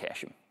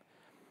allocation.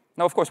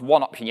 Now, of course,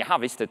 one option you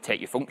have is to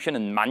take your function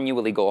and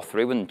manually go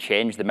through and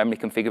change the memory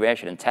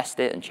configuration and test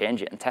it and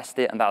change it and test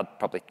it, and that'll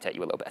probably take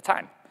you a little bit of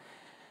time.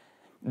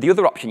 The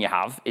other option you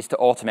have is to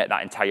automate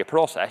that entire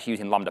process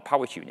using Lambda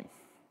power tuning.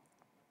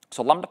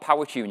 So Lambda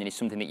power tuning is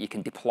something that you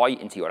can deploy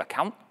into your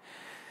account,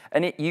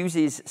 and it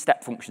uses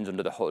step functions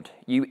under the hood.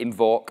 You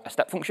invoke a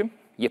step function,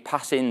 you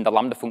pass in the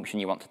Lambda function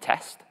you want to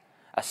test,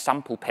 a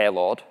sample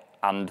payload,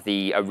 and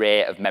the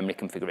array of memory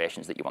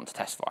configurations that you want to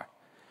test for.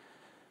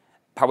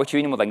 Power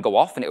tuning will then go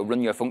off, and it will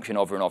run your function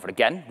over and over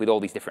again with all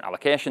these different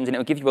allocations, and it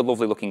will give you a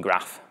lovely looking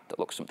graph that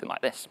looks something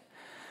like this.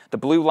 The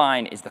blue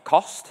line is the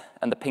cost,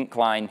 and the pink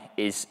line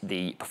is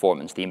the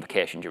performance, the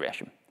invocation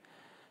duration.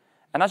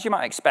 And as you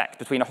might expect,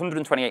 between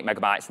 128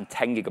 megabytes and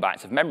 10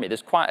 gigabytes of memory,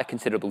 there's quite a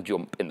considerable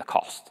jump in the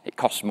cost. It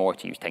costs more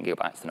to use 10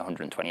 gigabytes than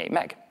 128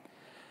 meg.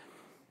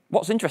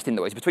 What's interesting,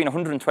 though, is between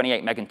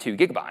 128 meg and 2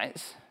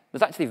 gigabytes,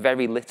 there's actually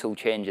very little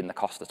change in the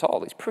cost at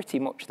all. It's pretty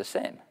much the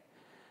same.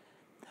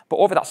 But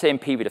over that same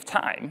period of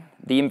time,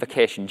 the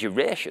invocation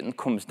duration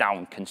comes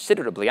down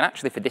considerably, and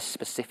actually for this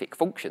specific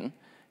function,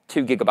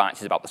 2 gigabytes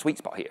is about the sweet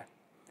spot here.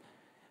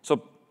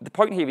 So the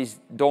point here is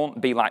don't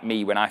be like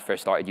me when I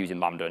first started using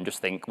Lambda and just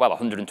think, well,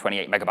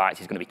 128 megabytes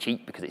is going to be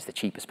cheap because it's the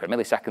cheapest per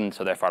millisecond,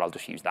 so therefore I'll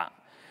just use that.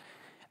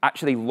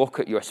 Actually look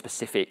at your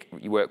specific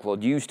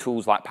workload. Use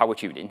tools like power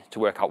tuning to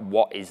work out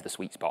what is the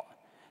sweet spot.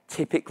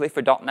 Typically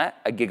for .NET,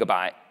 a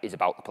gigabyte is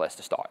about the place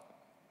to start.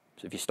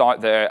 So if you start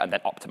there and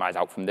then optimize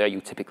out from there,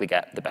 you typically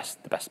get the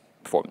best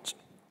performance.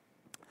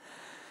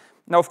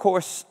 Now, of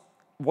course,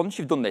 once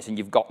you've done this and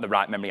you've got the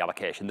right memory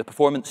allocation, the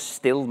performance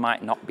still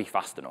might not be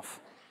fast enough.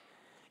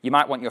 You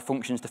might want your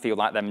functions to feel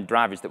like them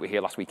drivers that were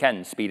here last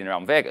weekend speeding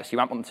around Vegas. You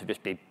might want them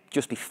to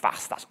just be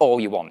fast. That's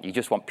all you want. You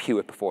just want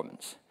pure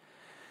performance.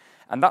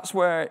 And that's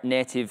where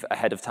native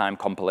ahead-of-time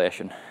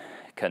compilation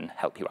can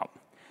help you out.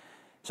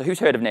 So who's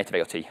heard of native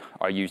AOT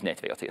or used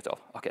native AOT at all?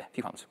 OK, a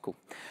few hands, cool.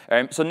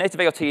 So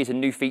native AOT is a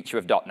new feature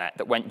of .NET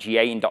that went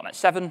GA in .NET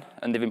 7,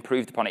 and they've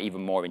improved upon it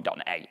even more in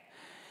 .NET 8.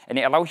 And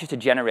it allows you to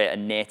generate a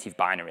native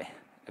binary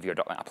of your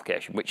 .NET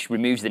application, which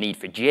removes the need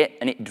for JIT,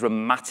 and it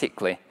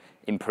dramatically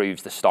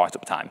improves the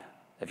startup time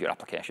of your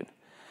application.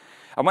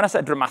 And when I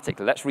said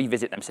dramatically, let's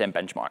revisit them same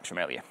benchmarks from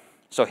earlier.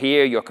 So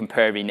here you're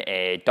comparing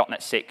a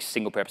 .NET 6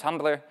 single-purpose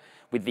handler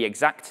with the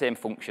exact same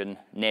function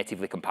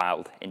natively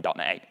compiled in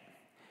 .NET 8.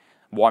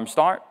 Warm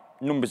start,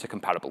 numbers are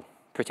comparable,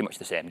 pretty much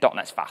the same.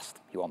 .NET's fast,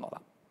 you all know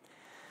that.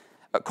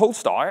 At cold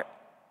start,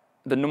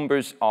 the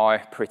numbers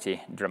are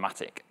pretty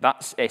dramatic.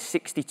 That's a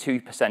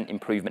 62%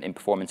 improvement in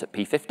performance at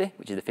P50,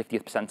 which is the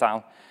 50th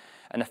percentile,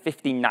 and a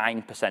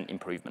 59%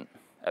 improvement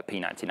at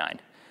P99.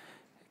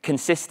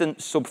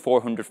 Consistent sub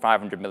 400,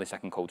 500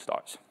 millisecond cold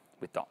starts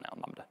with .NET on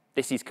Lambda.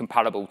 This is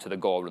comparable to the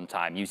Go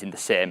runtime using the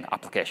same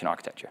application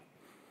architecture.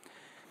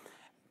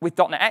 With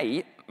 .NET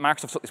 8,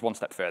 Microsoft took this one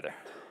step further.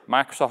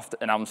 Microsoft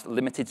announced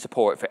limited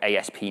support for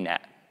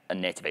ASP.NET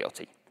and native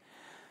AOT.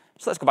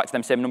 So let's go back to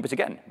them same numbers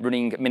again.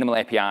 Running minimal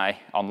API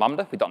on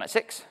Lambda with .NET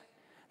 6.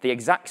 The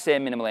exact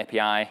same minimal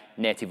API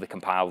natively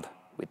compiled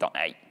with .NET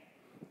 8.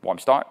 Warm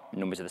start,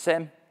 numbers are the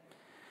same.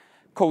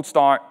 Cold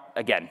start,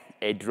 again,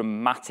 a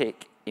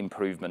dramatic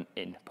improvement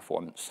in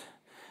performance.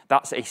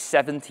 That's a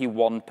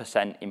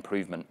 71%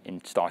 improvement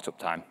in startup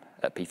time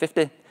at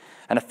P50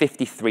 and a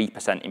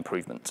 53%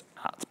 improvement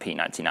at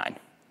P99.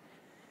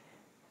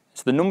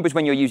 So the numbers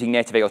when you're using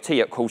native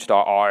AOT at cold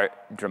start are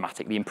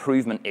dramatic. The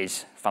improvement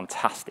is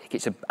fantastic.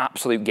 It's an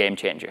absolute game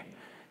changer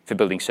for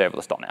building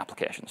serverless .NET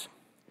applications.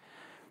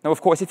 Now,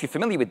 of course, if you're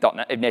familiar with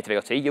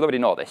native AOT, you'll already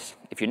know this.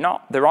 If you're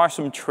not, there are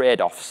some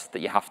trade-offs that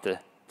you have to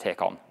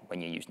take on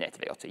when you use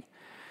native AOT.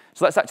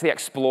 So let's actually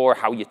explore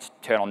how you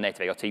turn on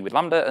native AOT with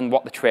Lambda and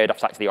what the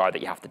trade-offs actually are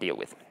that you have to deal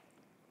with.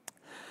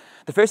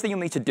 The first thing you'll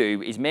need to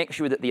do is make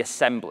sure that the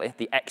assembly,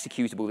 the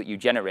executable that you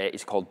generate,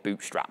 is called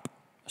Bootstrap.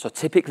 So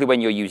typically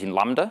when you're using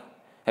Lambda,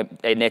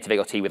 a native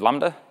AOT with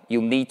Lambda,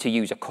 you'll need to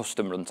use a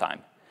custom runtime.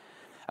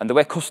 And the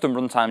way custom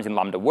runtimes in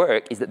Lambda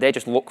work is that they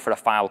just look for a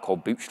file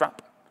called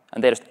Bootstrap,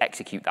 and they just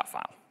execute that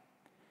file.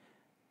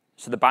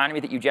 So the binary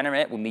that you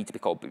generate will need to be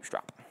called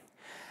Bootstrap.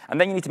 And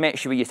then you need to make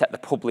sure you set the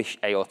publish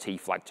AOT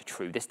flag to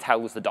true. This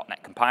tells the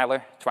 .NET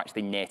compiler to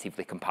actually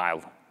natively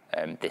compile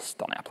this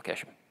 .NET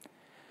application.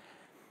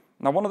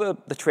 Now, one of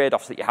the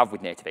trade-offs that you have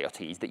with native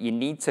AOT is that you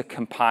need to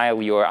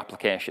compile your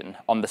application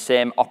on the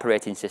same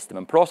operating system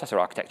and processor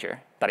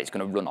architecture that it's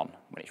going to run on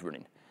when it's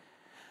running.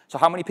 So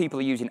how many people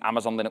are using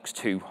Amazon Linux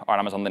 2 or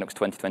Amazon Linux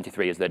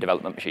 2023 as their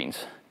development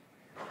machines?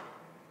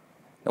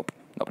 Nope,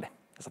 nobody.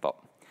 That's a thought.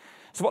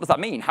 So what does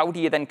that mean? How do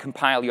you then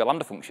compile your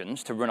Lambda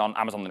functions to run on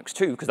Amazon Linux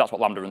 2, because that's what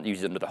Lambda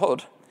uses under the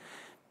hood,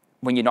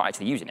 when you're not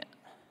actually using it?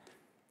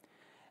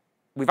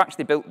 We've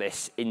actually built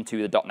this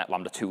into the .NET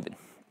Lambda tooling.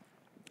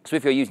 So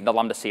if you're using the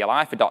Lambda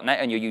CLI for .NET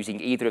and you're using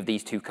either of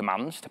these two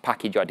commands to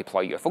package or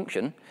deploy your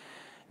function,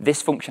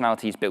 this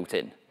functionality is built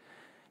in.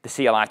 The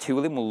CLI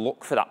tooling will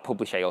look for that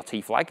publish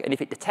AOT flag, and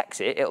if it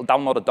detects it, it'll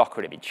download a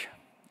Docker image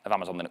of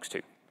Amazon Linux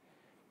 2.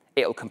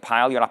 It'll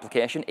compile your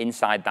application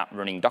inside that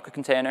running Docker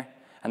container,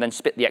 and then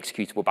spit the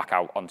executable back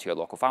out onto your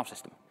local file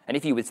system. And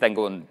if you would then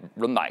go and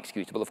run that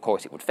executable, of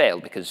course it would fail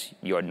because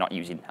you're not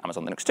using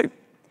Amazon Linux 2.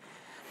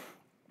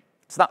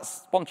 So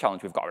that's one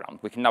challenge we've got around.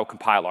 We can now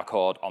compile our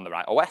code on the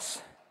right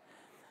OS.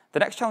 The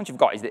next challenge you've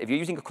got is that if you're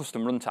using a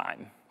custom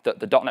runtime, that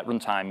the .NET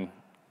runtime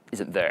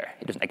isn't there.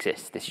 It doesn't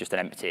exist. This is just an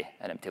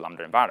empty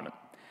Lambda environment.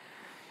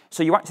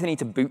 So you actually need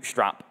to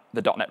bootstrap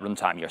the .NET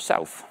runtime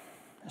yourself.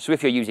 So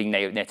if you're using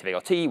native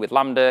AOT with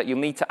Lambda, you'll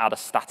need to add a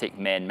static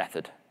main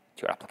method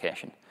to your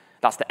application.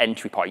 That's the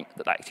entry point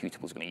that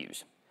executable is going to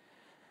use.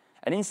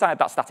 And inside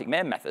that static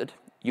main method,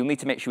 you'll need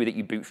to make sure that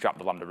you bootstrap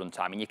the Lambda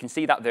runtime. And you can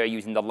see that there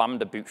using the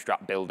lambda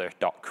bootstrap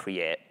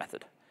builder.create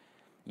method.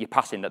 You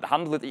pass in the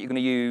handler that you're going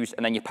to use,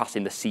 and then you pass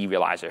in the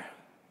serializer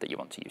that you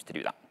want to use to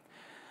do that.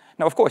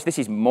 Now, of course, this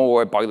is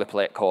more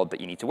boilerplate code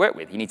that you need to work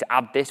with. You need to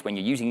add this when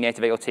you're using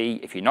native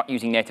AOT. If you're not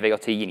using native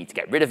AOT, you need to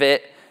get rid of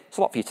it. It's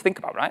a lot for you to think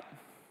about, right?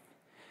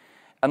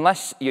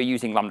 Unless you're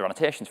using Lambda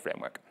annotations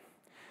framework.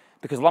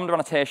 Because Lambda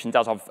annotations,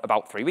 as of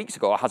about 3 weeks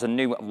ago, has a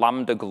new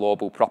Lambda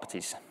global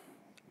properties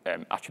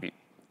attribute.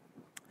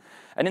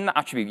 And in that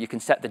attribute, you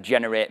can set the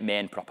generate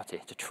main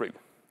property to true.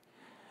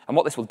 And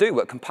what this will do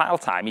at compile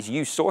time is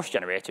use source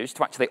generators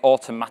to actually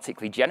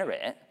automatically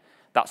generate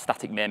that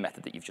static main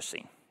method that you've just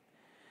seen,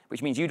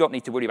 which means you don't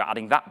need to worry about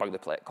adding that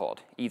boilerplate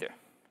code either.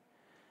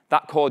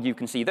 That code you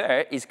can see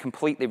there is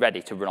completely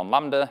ready to run on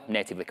Lambda,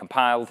 natively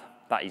compiled.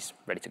 That is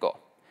ready to go.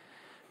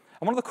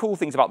 And one of the cool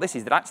things about this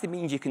is that it actually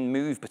means you can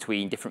move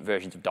between different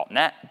versions of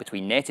 .NET,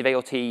 between native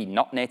AOT,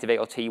 not native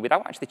AOT,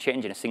 without actually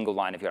changing a single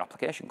line of your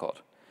application code.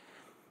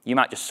 You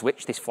might just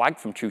switch this flag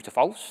from true to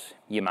false.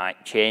 You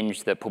might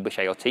change the publish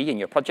AOT in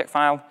your project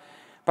file.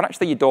 But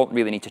actually, you don't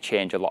really need to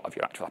change a lot of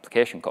your actual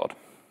application code.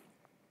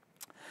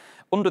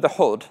 Under the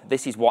hood,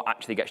 this is what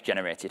actually gets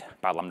generated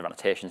by Lambda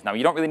annotations. Now,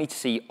 you don't really need to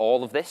see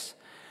all of this.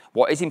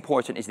 What is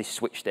important is this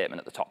switch statement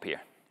at the top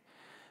here.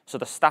 So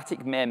the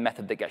static main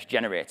method that gets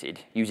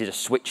generated uses a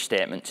switch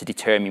statement to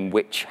determine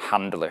which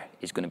handler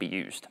is going to be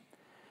used.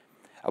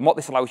 And what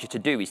this allows you to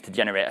do is to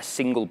generate a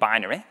single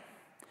binary.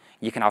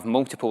 You can have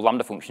multiple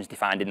Lambda functions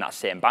defined in that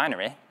same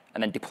binary,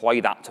 and then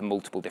deploy that to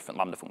multiple different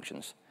Lambda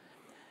functions.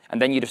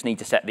 And then you just need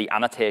to set the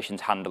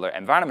annotations handler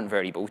environment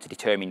variable to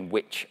determine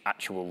which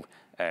actual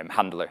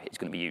handler is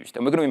going to be used.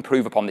 And we're going to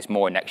improve upon this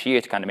more next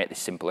year to kind of make this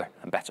simpler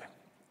and better.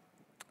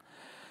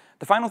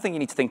 The final thing you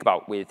need to think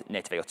about with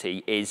native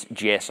AOT is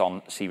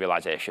JSON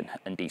serialization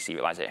and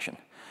deserialization.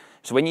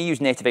 So when you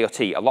use native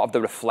AOT, a lot of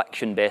the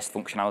reflection-based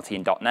functionality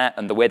in .NET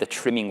and the way the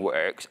trimming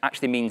works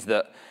actually means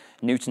that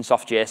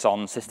Newtonsoft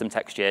JSON, system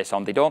text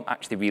JSON, they don't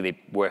actually really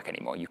work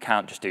anymore. You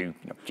can't just do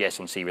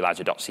JSON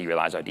serializer,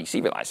 .serialize, or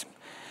deserialize.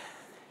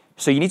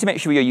 So you need to make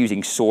sure you're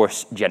using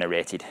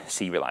source-generated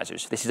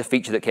serializers. This is a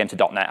feature that came to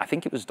 .NET, I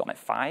think it was .NET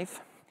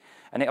 5.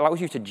 And it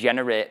allows you to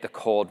generate the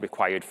code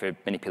required for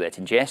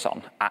manipulating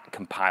JSON at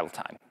compile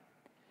time.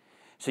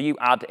 So you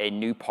add a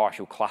new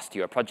partial class to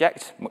your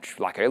project, much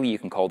like earlier, you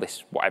can call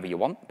this whatever you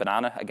want,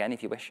 banana, again,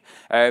 if you wish.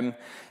 I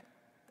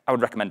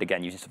would recommend,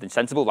 again, using something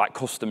sensible like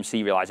custom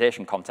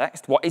serialization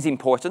context. What is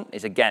important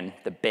is, again,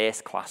 the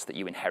base class that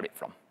you inherit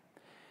from.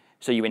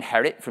 So you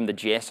inherit from the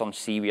JSON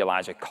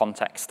serializer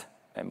context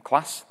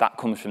class. That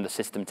comes from the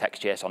system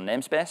text JSON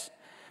namespace.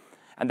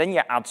 And then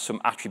you add some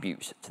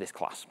attributes to this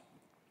class.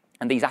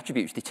 And these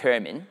attributes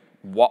determine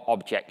what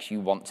objects you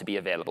want to be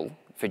available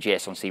for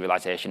JSON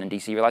serialization and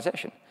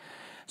deserialization.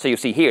 So you'll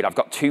see here, I've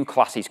got two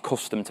classes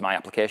custom to my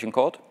application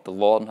code, the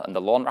loan and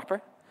the loan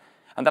wrapper.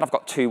 And then I've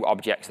got two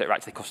objects that are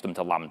actually custom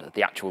to Lambda,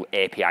 the actual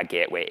API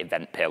gateway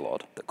event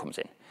payload that comes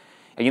in.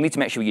 And you need to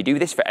make sure you do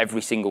this for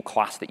every single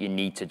class that you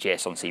need to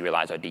JSON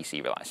serialize or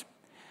deserialize.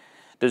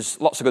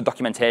 There's lots of good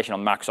documentation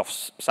on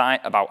Microsoft's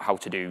site about how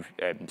to do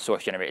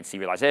source-generated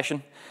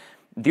serialization.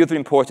 The other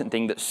important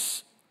thing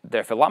that's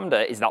there for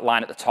Lambda is that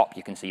line at the top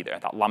you can see there,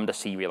 that Lambda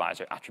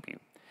serializer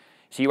attribute.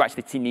 So you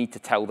actually need to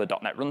tell the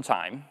 .NET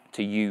runtime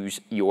to use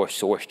your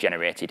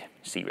source-generated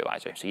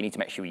serializer. So you need to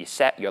make sure you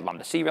set your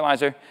Lambda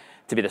serializer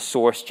to be the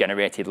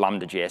source-generated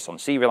Lambda JSON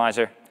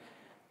serializer,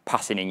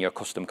 passing in your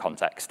custom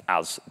context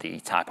as the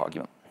type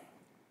argument.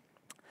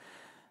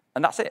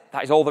 And that's it.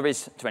 That is all there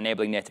is to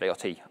enabling native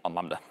AOT on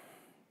Lambda.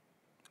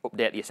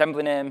 Update the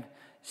assembly name,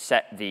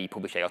 set the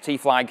publish AOT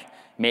flag,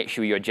 make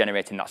sure you're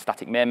generating that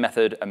static main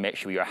method, and make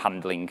sure you're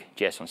handling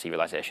JSON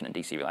serialization and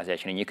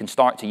deserialization, and you can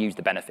start to use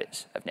the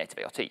benefits of native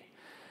AOT.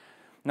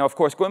 Now, of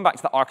course, going back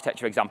to the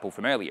architecture example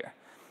from earlier,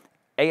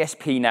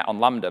 ASP.NET on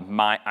Lambda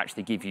might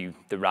actually give you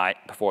the right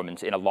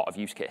performance in a lot of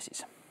use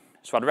cases.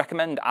 So I'd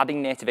recommend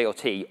adding native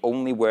AOT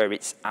only where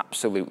it's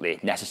absolutely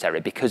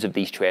necessary because of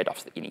these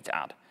trade-offs that you need to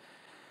add.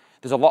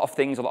 There's a lot of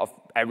things, a lot of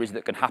errors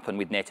that can happen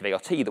with native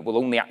AOT that will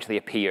only actually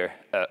appear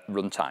at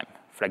runtime.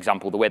 For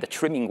example, the way the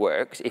trimming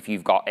works, if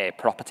you've got a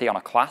property on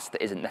a class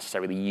that isn't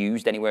necessarily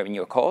used anywhere in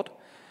your code,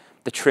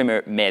 the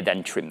trimmer may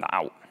then trim that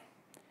out.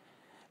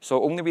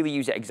 So only really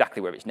use it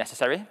exactly where it's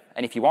necessary.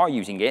 And if you are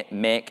using it,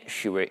 make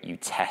sure you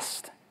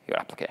test your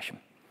application.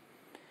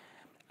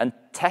 And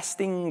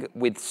testing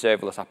with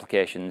serverless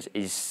applications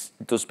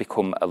does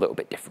become a little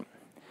bit different.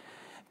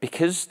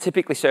 Because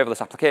typically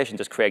serverless applications,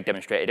 as Craig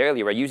demonstrated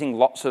earlier, are using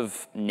lots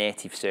of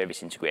native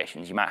service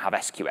integrations. You might have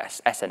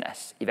SQS,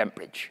 SNS,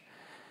 EventBridge.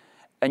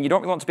 And you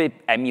don't really want to be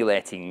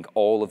emulating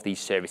all of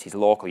these services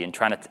locally and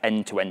trying to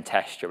end-to-end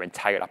test your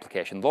entire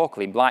application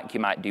locally, like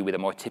you might do with a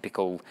more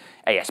typical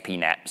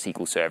ASP.NET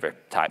SQL Server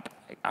type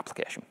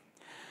application.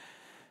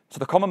 So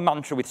the common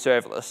mantra with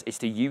serverless is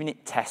to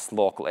unit test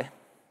locally,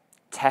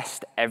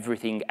 test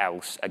everything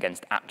else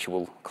against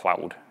actual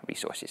cloud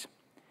resources.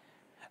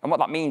 And what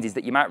that means is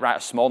that you might write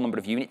a small number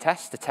of unit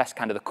tests to test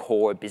kind of the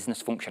core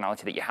business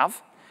functionality that you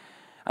have.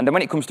 And then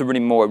when it comes to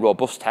running more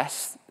robust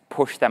tests,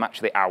 push them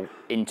actually out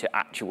into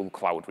actual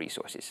cloud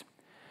resources.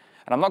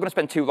 And I'm not going to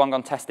spend too long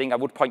on testing. I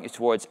would point you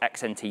towards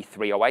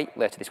XNT301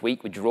 later this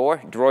week with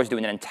Drawer. Drawer is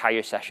doing an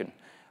entire session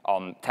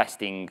on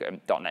testing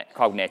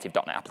cloud-native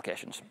 .NET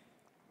applications.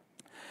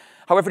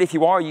 However, if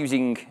you are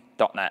using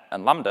 .NET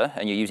and Lambda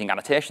and you're using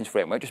annotations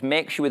framework, just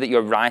make sure that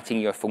you're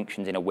writing your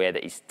functions in a way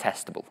that is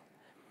testable.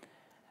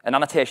 And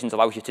annotations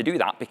allows you to do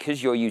that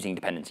because you're using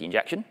dependency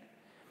injection.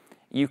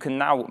 You can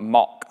now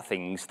mock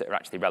things that are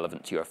actually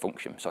relevant to your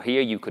function. So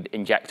here you could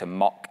inject a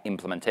mock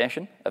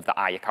implementation of the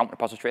iAccount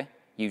repository,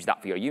 use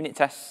that for your unit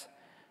tests,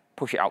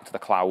 push it out to the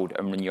cloud,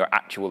 and run your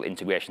actual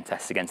integration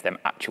tests against them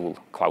actual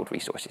cloud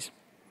resources.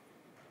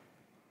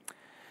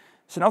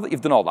 So now that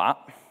you've done all that,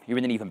 you're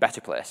in an even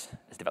better place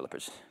as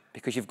developers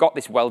because you've got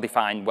this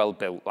well-defined,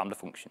 well-built Lambda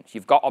functions.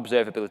 You've got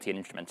observability and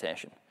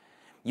instrumentation.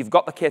 You've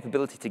got the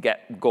capability to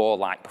get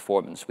Go-like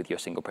performance with your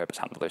single-purpose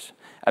handlers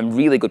and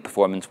really good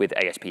performance with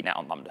ASP.NET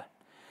on Lambda.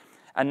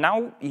 And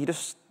now you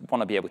just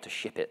want to be able to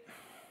ship it.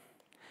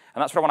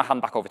 And that's where I want to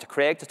hand back over to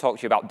Craig to talk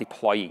to you about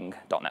deploying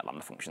 .NET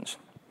Lambda functions.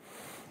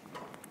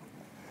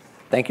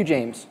 Thank you,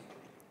 James.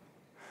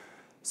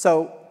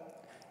 So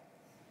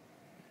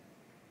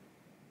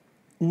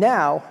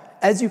now,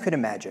 as you can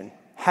imagine,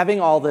 having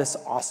all this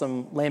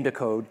awesome Lambda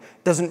code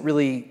doesn't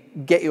really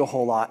get you a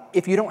whole lot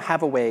if you don't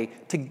have a way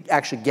to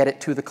actually get it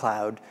to the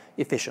cloud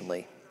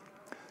efficiently.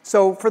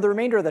 So for the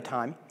remainder of the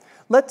time,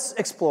 let's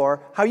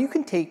explore how you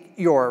can take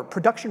your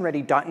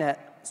production-ready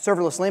 .NET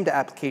serverless Lambda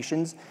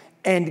applications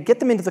and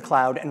get them into the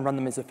cloud and run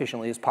them as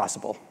efficiently as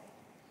possible.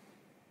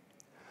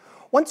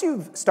 Once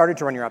you've started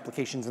to run your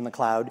applications in the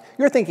cloud,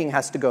 your thinking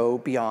has to go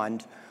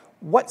beyond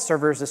what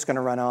server is this going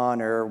to run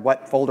on or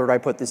what folder do I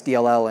put this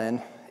DLL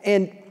in.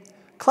 And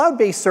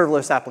cloud-based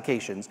serverless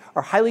applications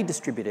are highly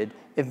distributed,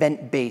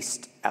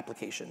 event-based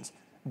applications.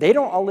 They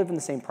don't all live in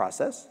the same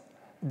process.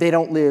 They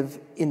don't live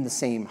in the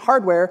same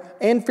hardware,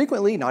 and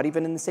frequently not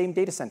even in the same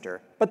data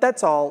center. But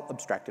that's all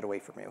abstracted away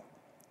from you.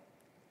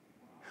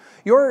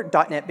 Your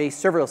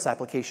 .NET-based serverless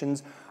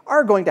applications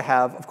are going to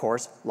have, of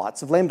course,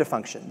 lots of Lambda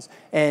functions.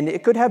 And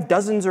it could have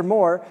dozens or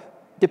more,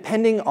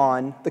 depending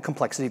on the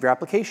complexity of your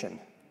application.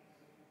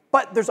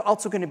 But there's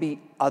also going to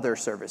be other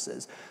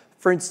services.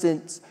 For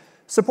instance,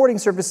 supporting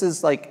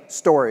services like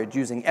storage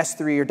using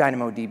S3 or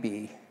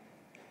DynamoDB,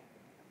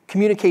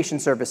 communication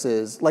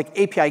services like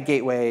API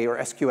Gateway or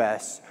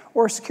SQS,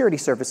 or security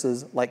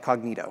services like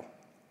Cognito.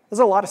 There's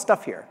a lot of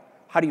stuff here.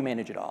 How do you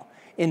manage it all?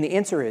 And the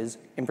answer is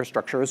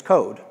infrastructure as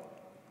code.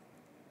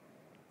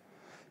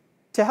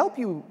 To help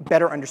you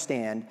better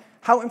understand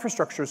how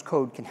infrastructure as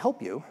code can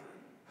help you,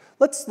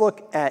 let's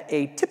look at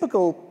a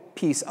typical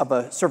piece of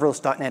a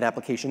serverless .NET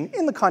application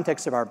in the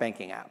context of our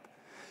banking app.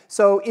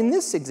 So in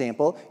this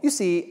example, you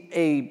see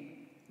a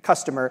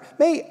customer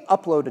may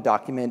upload a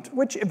document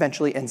which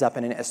eventually ends up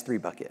in an S3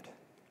 bucket.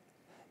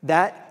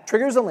 That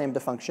triggers a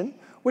Lambda function,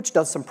 which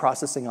does some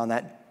processing on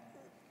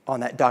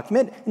that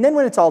document. And then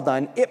when it's all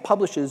done, it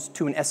publishes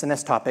to an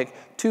SNS topic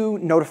to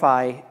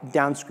notify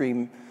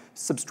downstream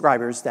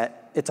subscribers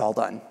that it's all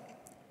done.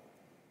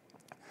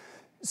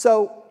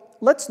 So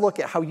let's look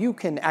at how you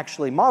can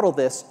actually model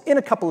this in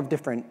a couple of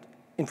different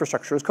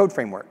infrastructure as code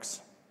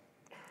frameworks.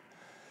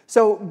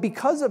 So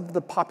because of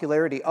the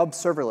popularity of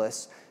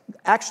serverless,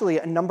 actually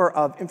a number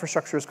of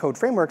infrastructure as code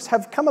frameworks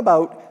have come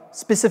about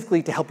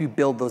specifically to help you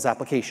build those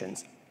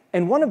applications.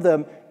 And one of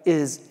them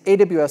is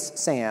AWS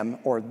SAM,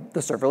 or the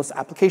serverless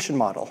application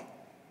model.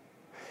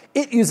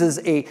 It uses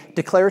a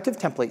declarative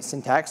template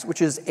syntax,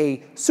 which is a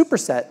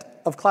superset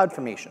of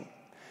CloudFormation.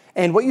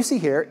 And what you see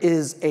here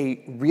is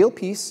a real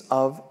piece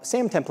of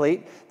SAM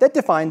template that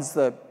defines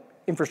the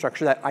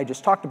infrastructure that I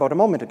just talked about a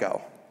moment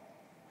ago.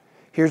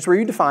 Here's where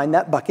you define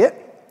that bucket,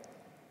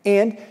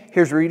 and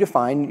here's where you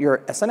define your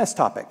SNS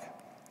topic,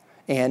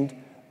 and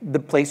the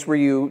place where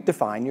you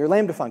define your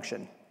Lambda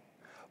function.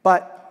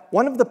 But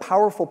one of the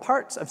powerful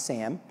parts of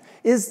SAM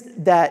is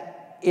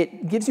that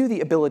it gives you the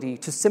ability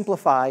to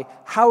simplify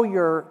how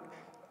your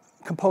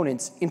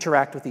components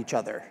interact with each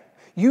other.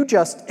 You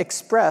just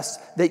express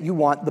that you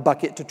want the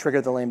bucket to trigger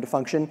the Lambda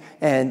function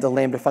and the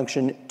Lambda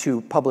function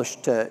to publish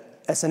to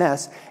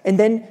SNS, and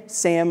then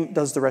SAM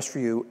does the rest for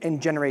you and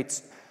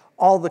generates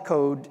all the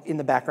code in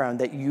the background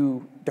that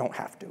you don't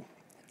have to.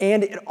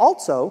 And it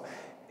also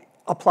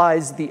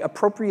applies the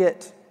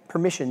appropriate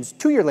permissions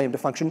to your Lambda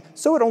function,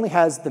 so it only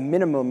has the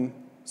minimum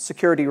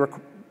security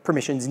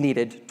permissions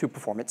needed to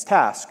perform its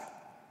task.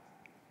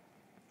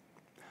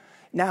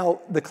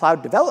 Now, the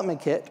Cloud Development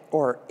Kit,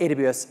 or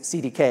AWS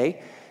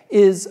CDK,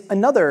 is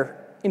another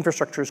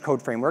infrastructure as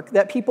code framework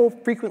that people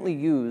frequently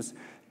use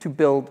to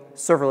build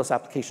serverless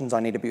applications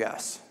on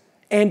AWS.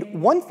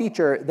 And one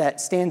feature that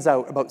stands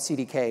out about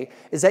CDK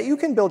is that you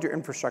can build your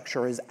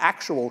infrastructure as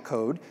actual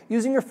code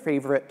using your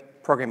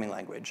favorite programming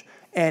language.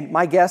 And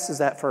my guess is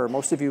that for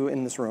most of you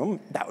in this room,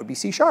 that would be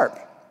C#.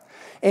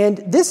 And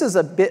this is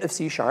a bit of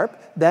C#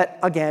 that,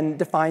 again,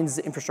 defines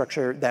the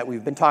infrastructure that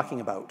we've been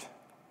talking about.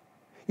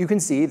 You can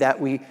see that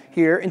we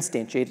here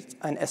instantiate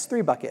an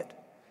S3 bucket.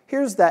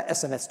 Here's that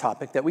SMS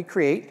topic that we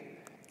create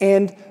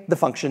and the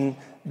function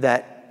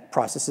that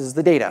processes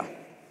the data.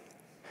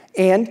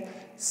 And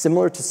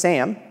similar to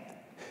SAM,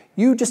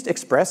 you just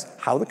express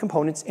how the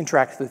components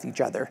interact with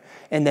each other,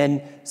 and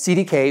then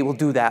CDK will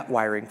do that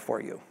wiring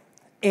for you.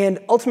 And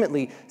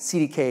ultimately,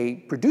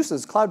 CDK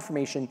produces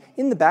CloudFormation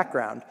in the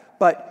background,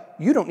 but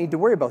you don't need to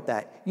worry about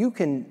that. You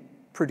can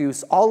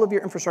produce all of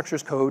your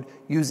infrastructure's code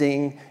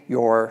using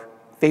your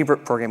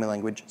favorite programming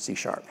language, C#.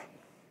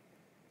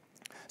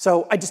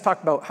 So I just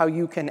talked about how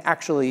you can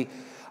actually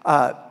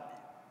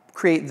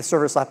create the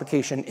serverless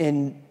application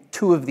in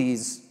 2 of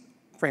these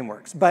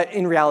frameworks. But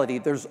in reality,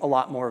 there's a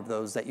lot more of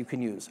those that you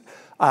can use.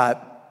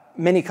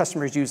 Many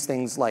customers use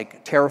things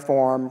like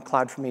Terraform,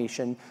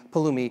 CloudFormation,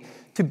 Pulumi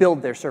to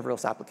build their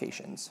serverless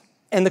applications.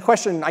 And the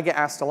question I get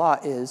asked a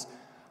lot is,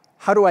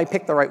 how do I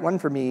pick the right one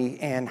for me,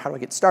 and how do I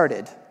get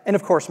started? And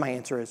of course, my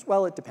answer is,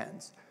 well, it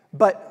depends.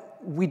 But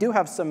we do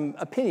have some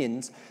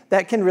opinions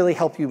that can really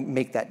help you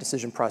make that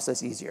decision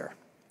process easier.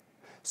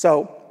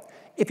 So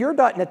if you're a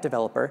 .NET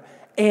developer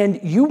and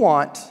you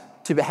want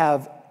to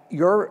have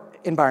your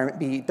environment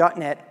be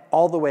 .NET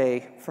all the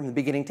way from the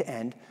beginning to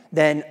end,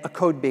 then a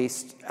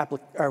code-based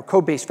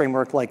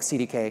framework like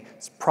CDK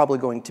is probably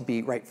going to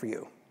be right for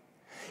you.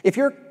 If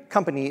your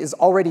company is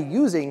already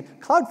using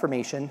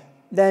CloudFormation,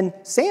 then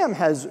SAM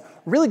has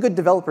really good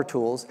developer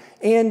tools,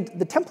 and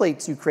the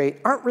templates you create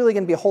aren't really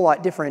going to be a whole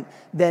lot different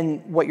than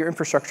what your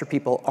infrastructure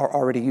people are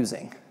already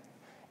using.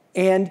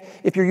 And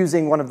if you're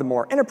using one of the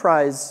more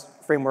enterprise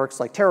frameworks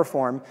like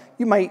Terraform,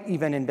 you might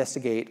even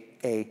investigate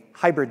a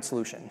hybrid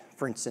solution.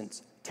 For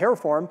instance,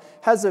 Terraform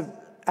has an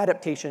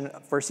adaptation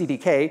for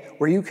CDK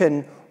where you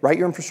can write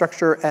your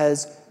infrastructure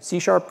as C#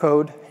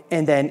 code,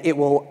 and then it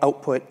will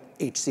output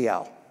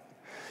HCL.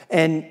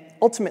 And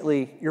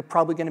ultimately, you're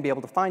probably going to be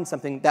able to find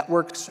something that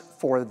works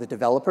for the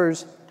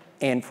developers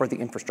and for the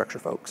infrastructure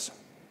folks.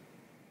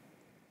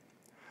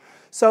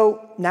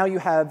 So now you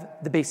have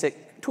the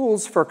basic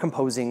tools for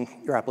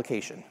composing your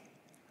application.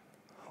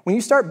 When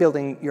you start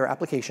building your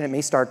application, it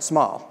may start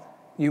small.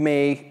 You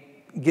may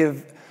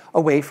give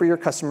a way for your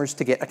customers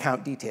to get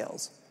account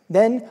details,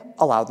 then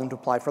allow them to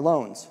apply for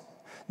loans.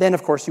 Then,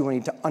 of course, you will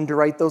need to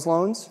underwrite those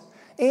loans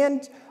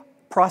and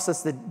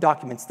process the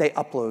documents they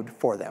upload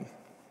for them.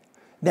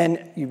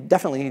 Then you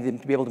definitely need them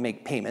to be able to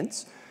make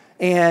payments,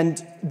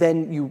 and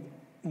then you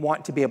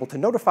want to be able to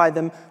notify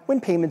them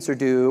when payments are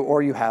due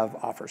or you have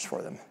offers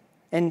for them.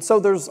 And so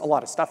there's a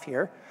lot of stuff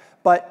here,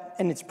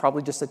 and it's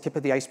probably just the tip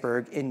of the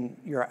iceberg in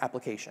your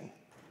application.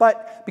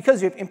 But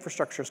because you have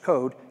infrastructure as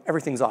code,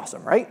 everything's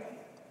awesome, right?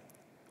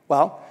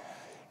 Well,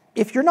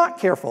 if you're not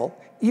careful,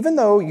 even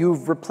though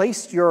you've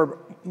replaced your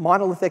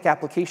monolithic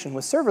application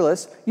with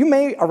serverless, you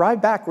may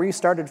arrive back where you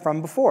started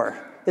from before.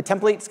 The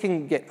templates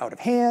can get out of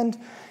hand,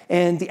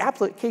 and the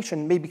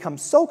application may become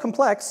so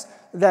complex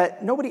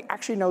that nobody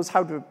actually knows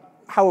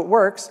how it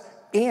works,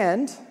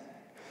 and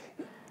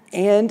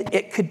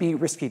it could be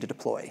risky to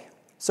deploy.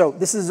 So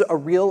this is a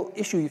real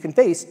issue you can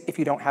face if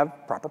you don't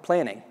have proper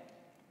planning.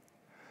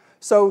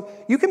 So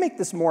you can make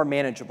this more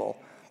manageable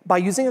by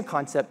using a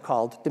concept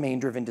called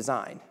domain-driven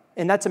design.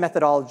 And that's a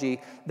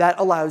methodology that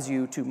allows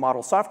you to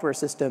model software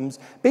systems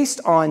based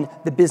on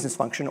the business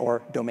function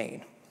or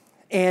domain.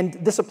 And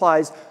this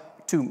applies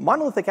to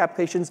monolithic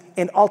applications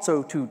and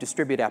also to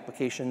distributed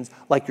applications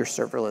like your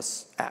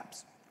serverless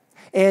apps.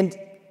 And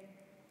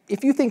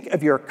if you think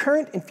of your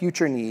current and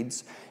future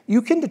needs,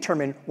 you can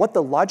determine what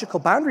the logical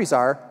boundaries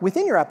are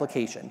within your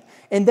application,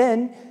 and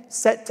then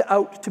set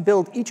out to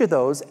build each of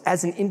those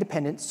as an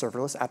independent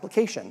serverless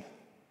application.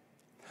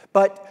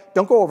 But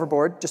don't go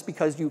overboard. Just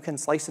because you can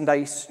slice and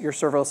dice your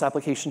serverless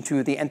application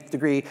to the nth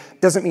degree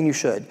doesn't mean you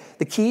should.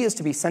 The key is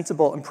to be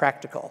sensible and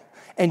practical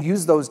and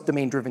use those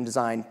domain-driven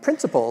design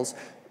principles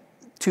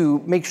to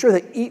make sure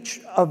that each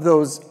of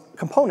those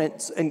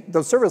components and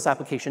those serverless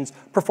applications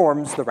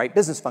performs the right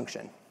business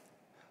function.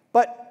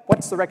 But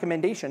what's the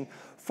recommendation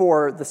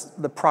for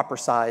the proper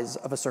size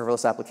of a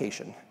serverless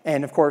application?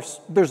 And of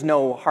course, there's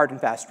no hard and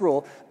fast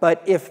rule,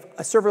 but if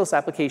a serverless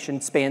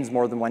application spans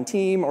more than one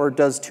team or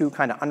does two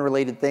kind of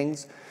unrelated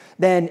things,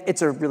 then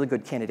it's a really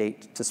good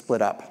candidate to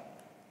split up.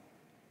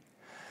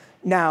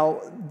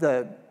 Now,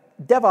 the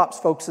DevOps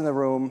folks in the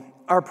room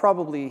are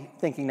probably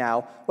thinking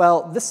now,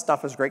 well, this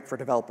stuff is great for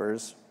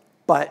developers,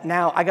 but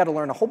now I got to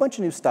learn a whole bunch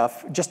of new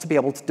stuff just to be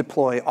able to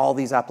deploy all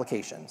these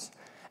applications.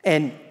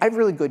 And I have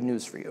really good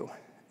news for you.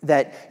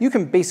 that you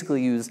can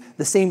basically use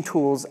the same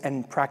tools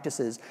and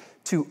practices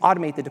to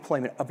automate the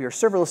deployment of your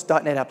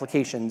serverless .NET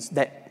applications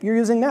that you're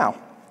using now.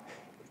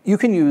 You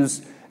can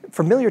use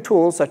familiar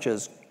tools such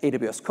as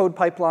AWS Code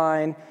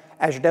Pipeline,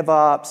 Azure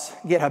DevOps,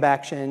 GitHub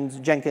Actions,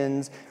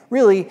 Jenkins,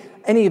 really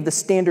any of the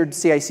standard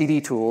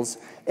CI/CD tools,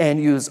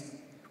 and use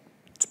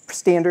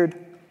standard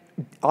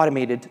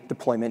automated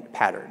deployment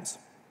patterns.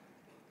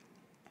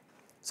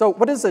 So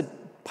what does a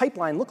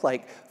pipeline look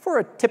like for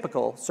a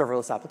typical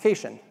serverless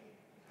application?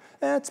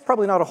 It's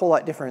probably not a whole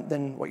lot different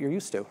than what you're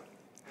used to.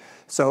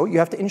 So you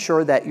have to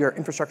ensure that your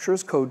infrastructure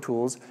as code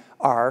tools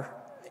are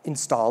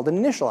installed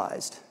and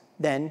initialized.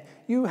 Then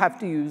you have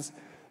to use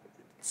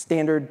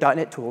standard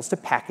 .NET tools to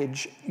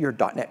package your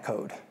 .NET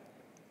code.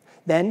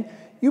 Then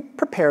you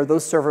prepare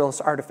those serverless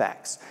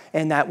artifacts,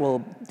 and that will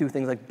do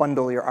things like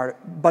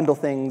bundle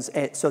things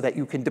so that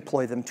you can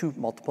deploy them to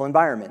multiple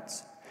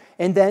environments.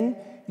 And then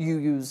you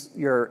use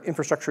your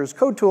infrastructure as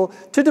code tool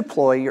to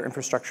deploy your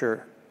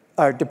serverless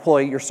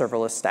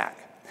stack.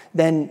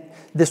 Then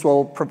this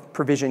will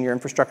provision your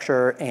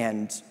infrastructure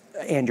and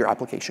your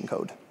application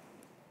code.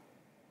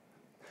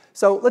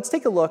 So let's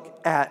take a look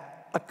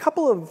at a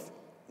couple of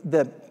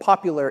the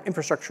popular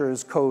infrastructure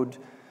as code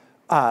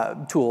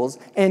tools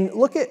and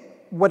look at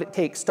what it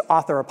takes to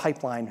author a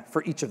pipeline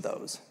for each of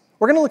those.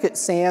 We're going to look at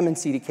SAM and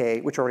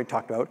CDK, which I already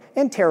talked about,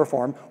 and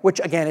Terraform,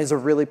 which again is a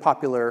really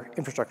popular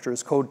infrastructure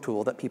as code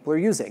tool that people are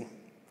using.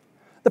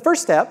 The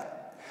first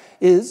step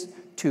is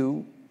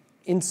to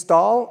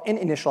install and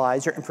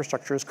initialize your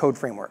infrastructure as code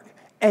framework.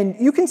 And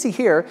you can see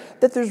here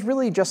that there's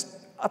really just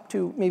up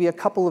to maybe a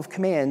couple of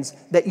commands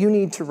that you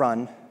need to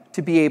run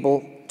to be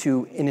able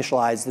to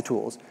initialize the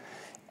tools.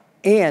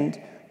 And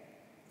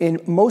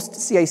in most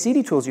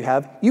CI/CD tools you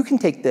have, you can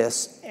take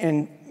this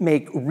and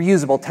make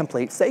reusable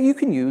templates that you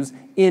can use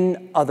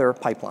in other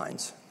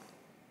pipelines.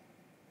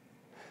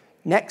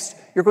 Next,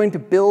 you're going to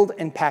build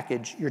and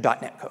package your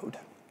 .NET code.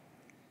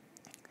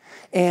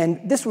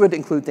 And this would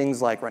include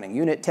things like running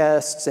unit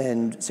tests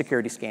and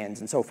security scans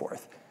and so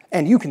forth.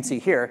 And you can see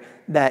here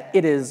that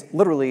it is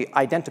literally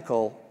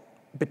identical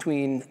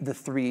between the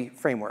three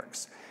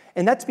frameworks.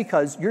 And that's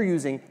because you're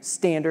using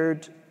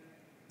standard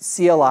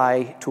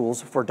CLI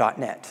tools for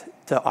 .NET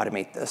to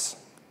automate this.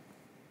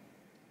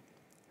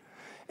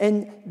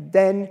 And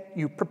then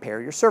you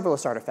prepare your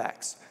serverless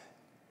artifacts.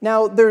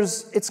 Now,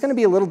 it's going to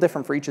be a little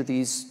different for each of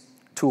these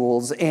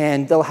tools,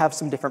 and they'll have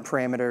some different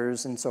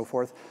parameters and so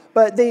forth,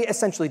 but they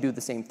essentially do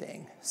the same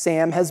thing.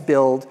 SAM has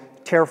build,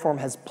 Terraform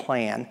has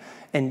plan,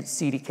 and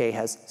CDK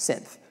has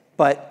synth.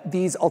 But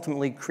these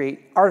ultimately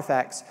create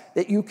artifacts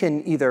that you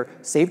can either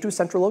save to a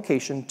central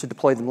location to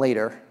deploy them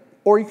later,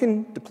 or you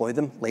can deploy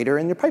them later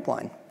in your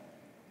pipeline.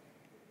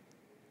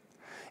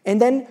 And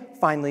then,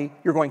 finally,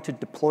 you're going to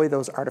deploy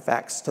those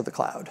artifacts to the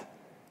cloud.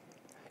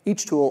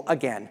 Each tool,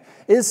 again,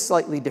 is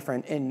slightly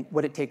different in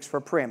what it takes for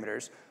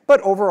parameters,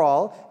 but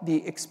overall,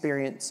 the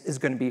experience is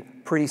going to be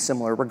pretty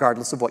similar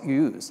regardless of what you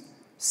use.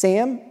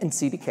 SAM and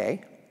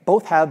CDK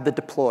both have the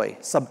deploy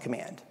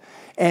subcommand,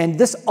 and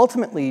this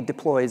ultimately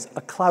deploys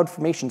a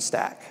CloudFormation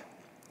stack.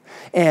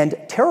 And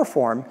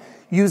Terraform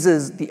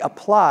uses the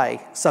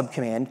apply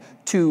subcommand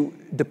to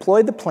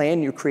deploy the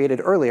plan you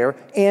created earlier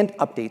and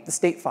update the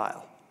state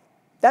file.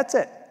 That's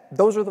it.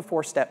 Those are the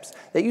 4 steps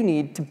that you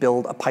need to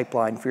build a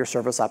pipeline for your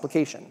serverless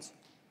applications.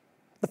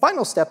 The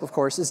final step, of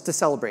course, is to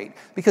celebrate,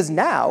 because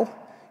now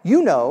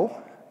you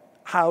know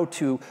how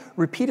to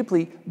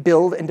repeatedly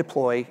build and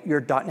deploy your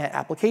 .NET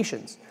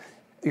applications,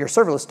 your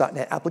serverless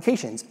 .NET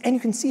applications, and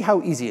you can see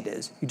how easy it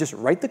is. You just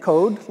write the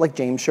code like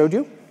James showed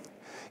you.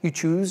 You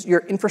choose your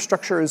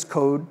infrastructure as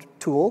code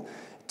tool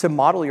to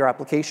model your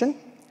application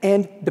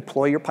and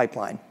deploy your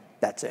pipeline.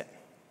 That's it.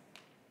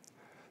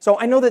 So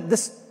I know that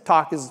this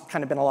talk has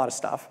kind of been a lot of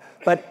stuff,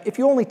 but if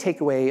you only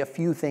take away a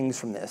few things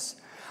from this,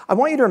 I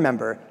want you to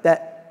remember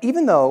that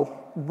even though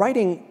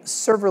writing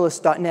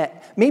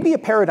serverless.NET may be a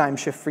paradigm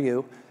shift for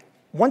you,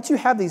 once you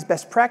have these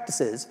best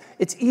practices,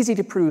 it's easy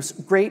to produce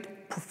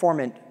great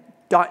performant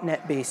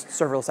 .NET-based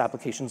serverless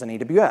applications on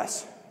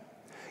AWS.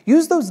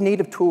 Use those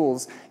native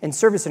tools and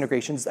service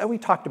integrations that we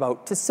talked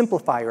about to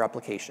simplify your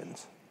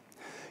applications.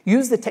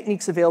 Use the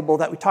techniques available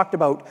that we talked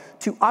about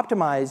to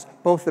optimize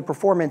both the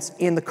performance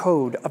and the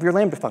code of your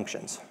Lambda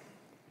functions.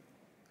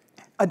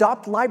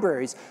 Adopt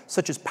libraries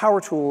such as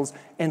Power Tools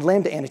and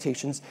Lambda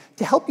annotations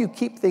to help you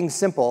keep things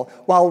simple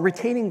while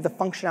retaining the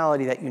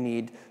functionality that you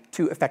need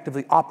to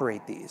effectively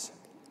operate these.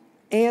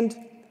 And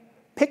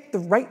pick the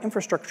right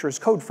infrastructure as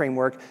code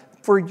framework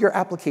for your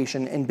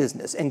application and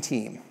business and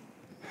team.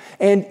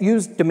 And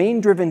use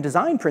domain-driven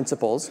design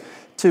principles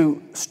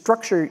to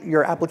structure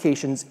your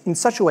applications in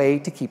such a way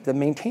to keep them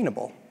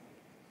maintainable.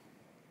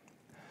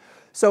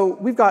 So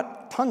we've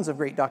got tons of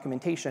great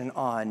documentation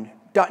on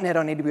 .NET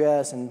on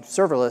AWS and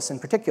serverless in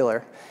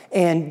particular.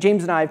 And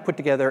James and I have put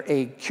together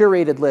a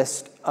curated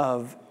list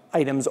of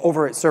items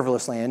over at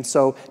Serverless Land.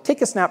 So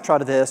take a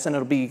snapshot of this, and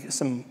it'll be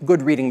some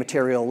good reading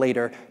material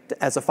later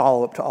as a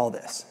follow-up to all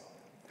this.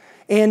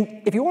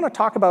 And if you want to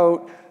talk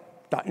about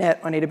 .NET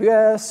on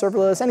AWS,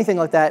 serverless, anything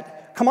like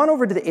that, come on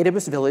over to the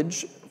AWS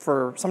Village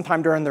for some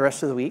time during the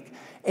rest of the week,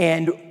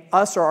 and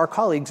us or our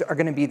colleagues are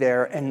going to be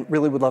there and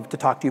really would love to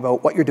talk to you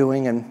about what you're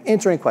doing and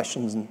answer any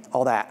questions and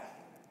all that.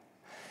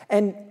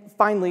 And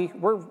finally,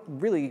 we're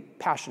really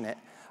passionate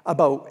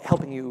about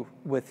helping you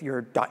with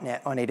your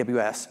 .NET on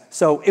AWS.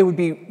 So it would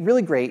be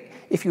really great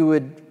if you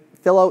would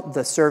fill out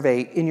the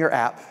survey in your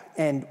app,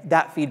 and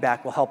that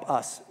feedback will help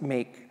us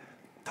make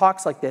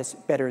talks like this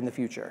better in the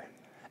future.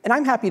 And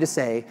I'm happy to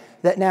say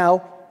that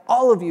now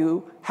all of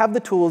you have the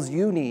tools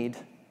you need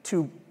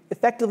to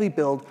effectively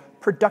build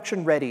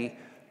production-ready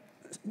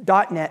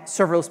 .NET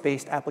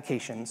serverless-based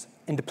applications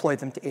and deploy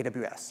them to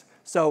AWS.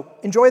 So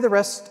enjoy the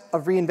rest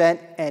of reInvent,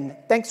 and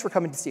thanks for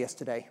coming to see us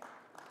today.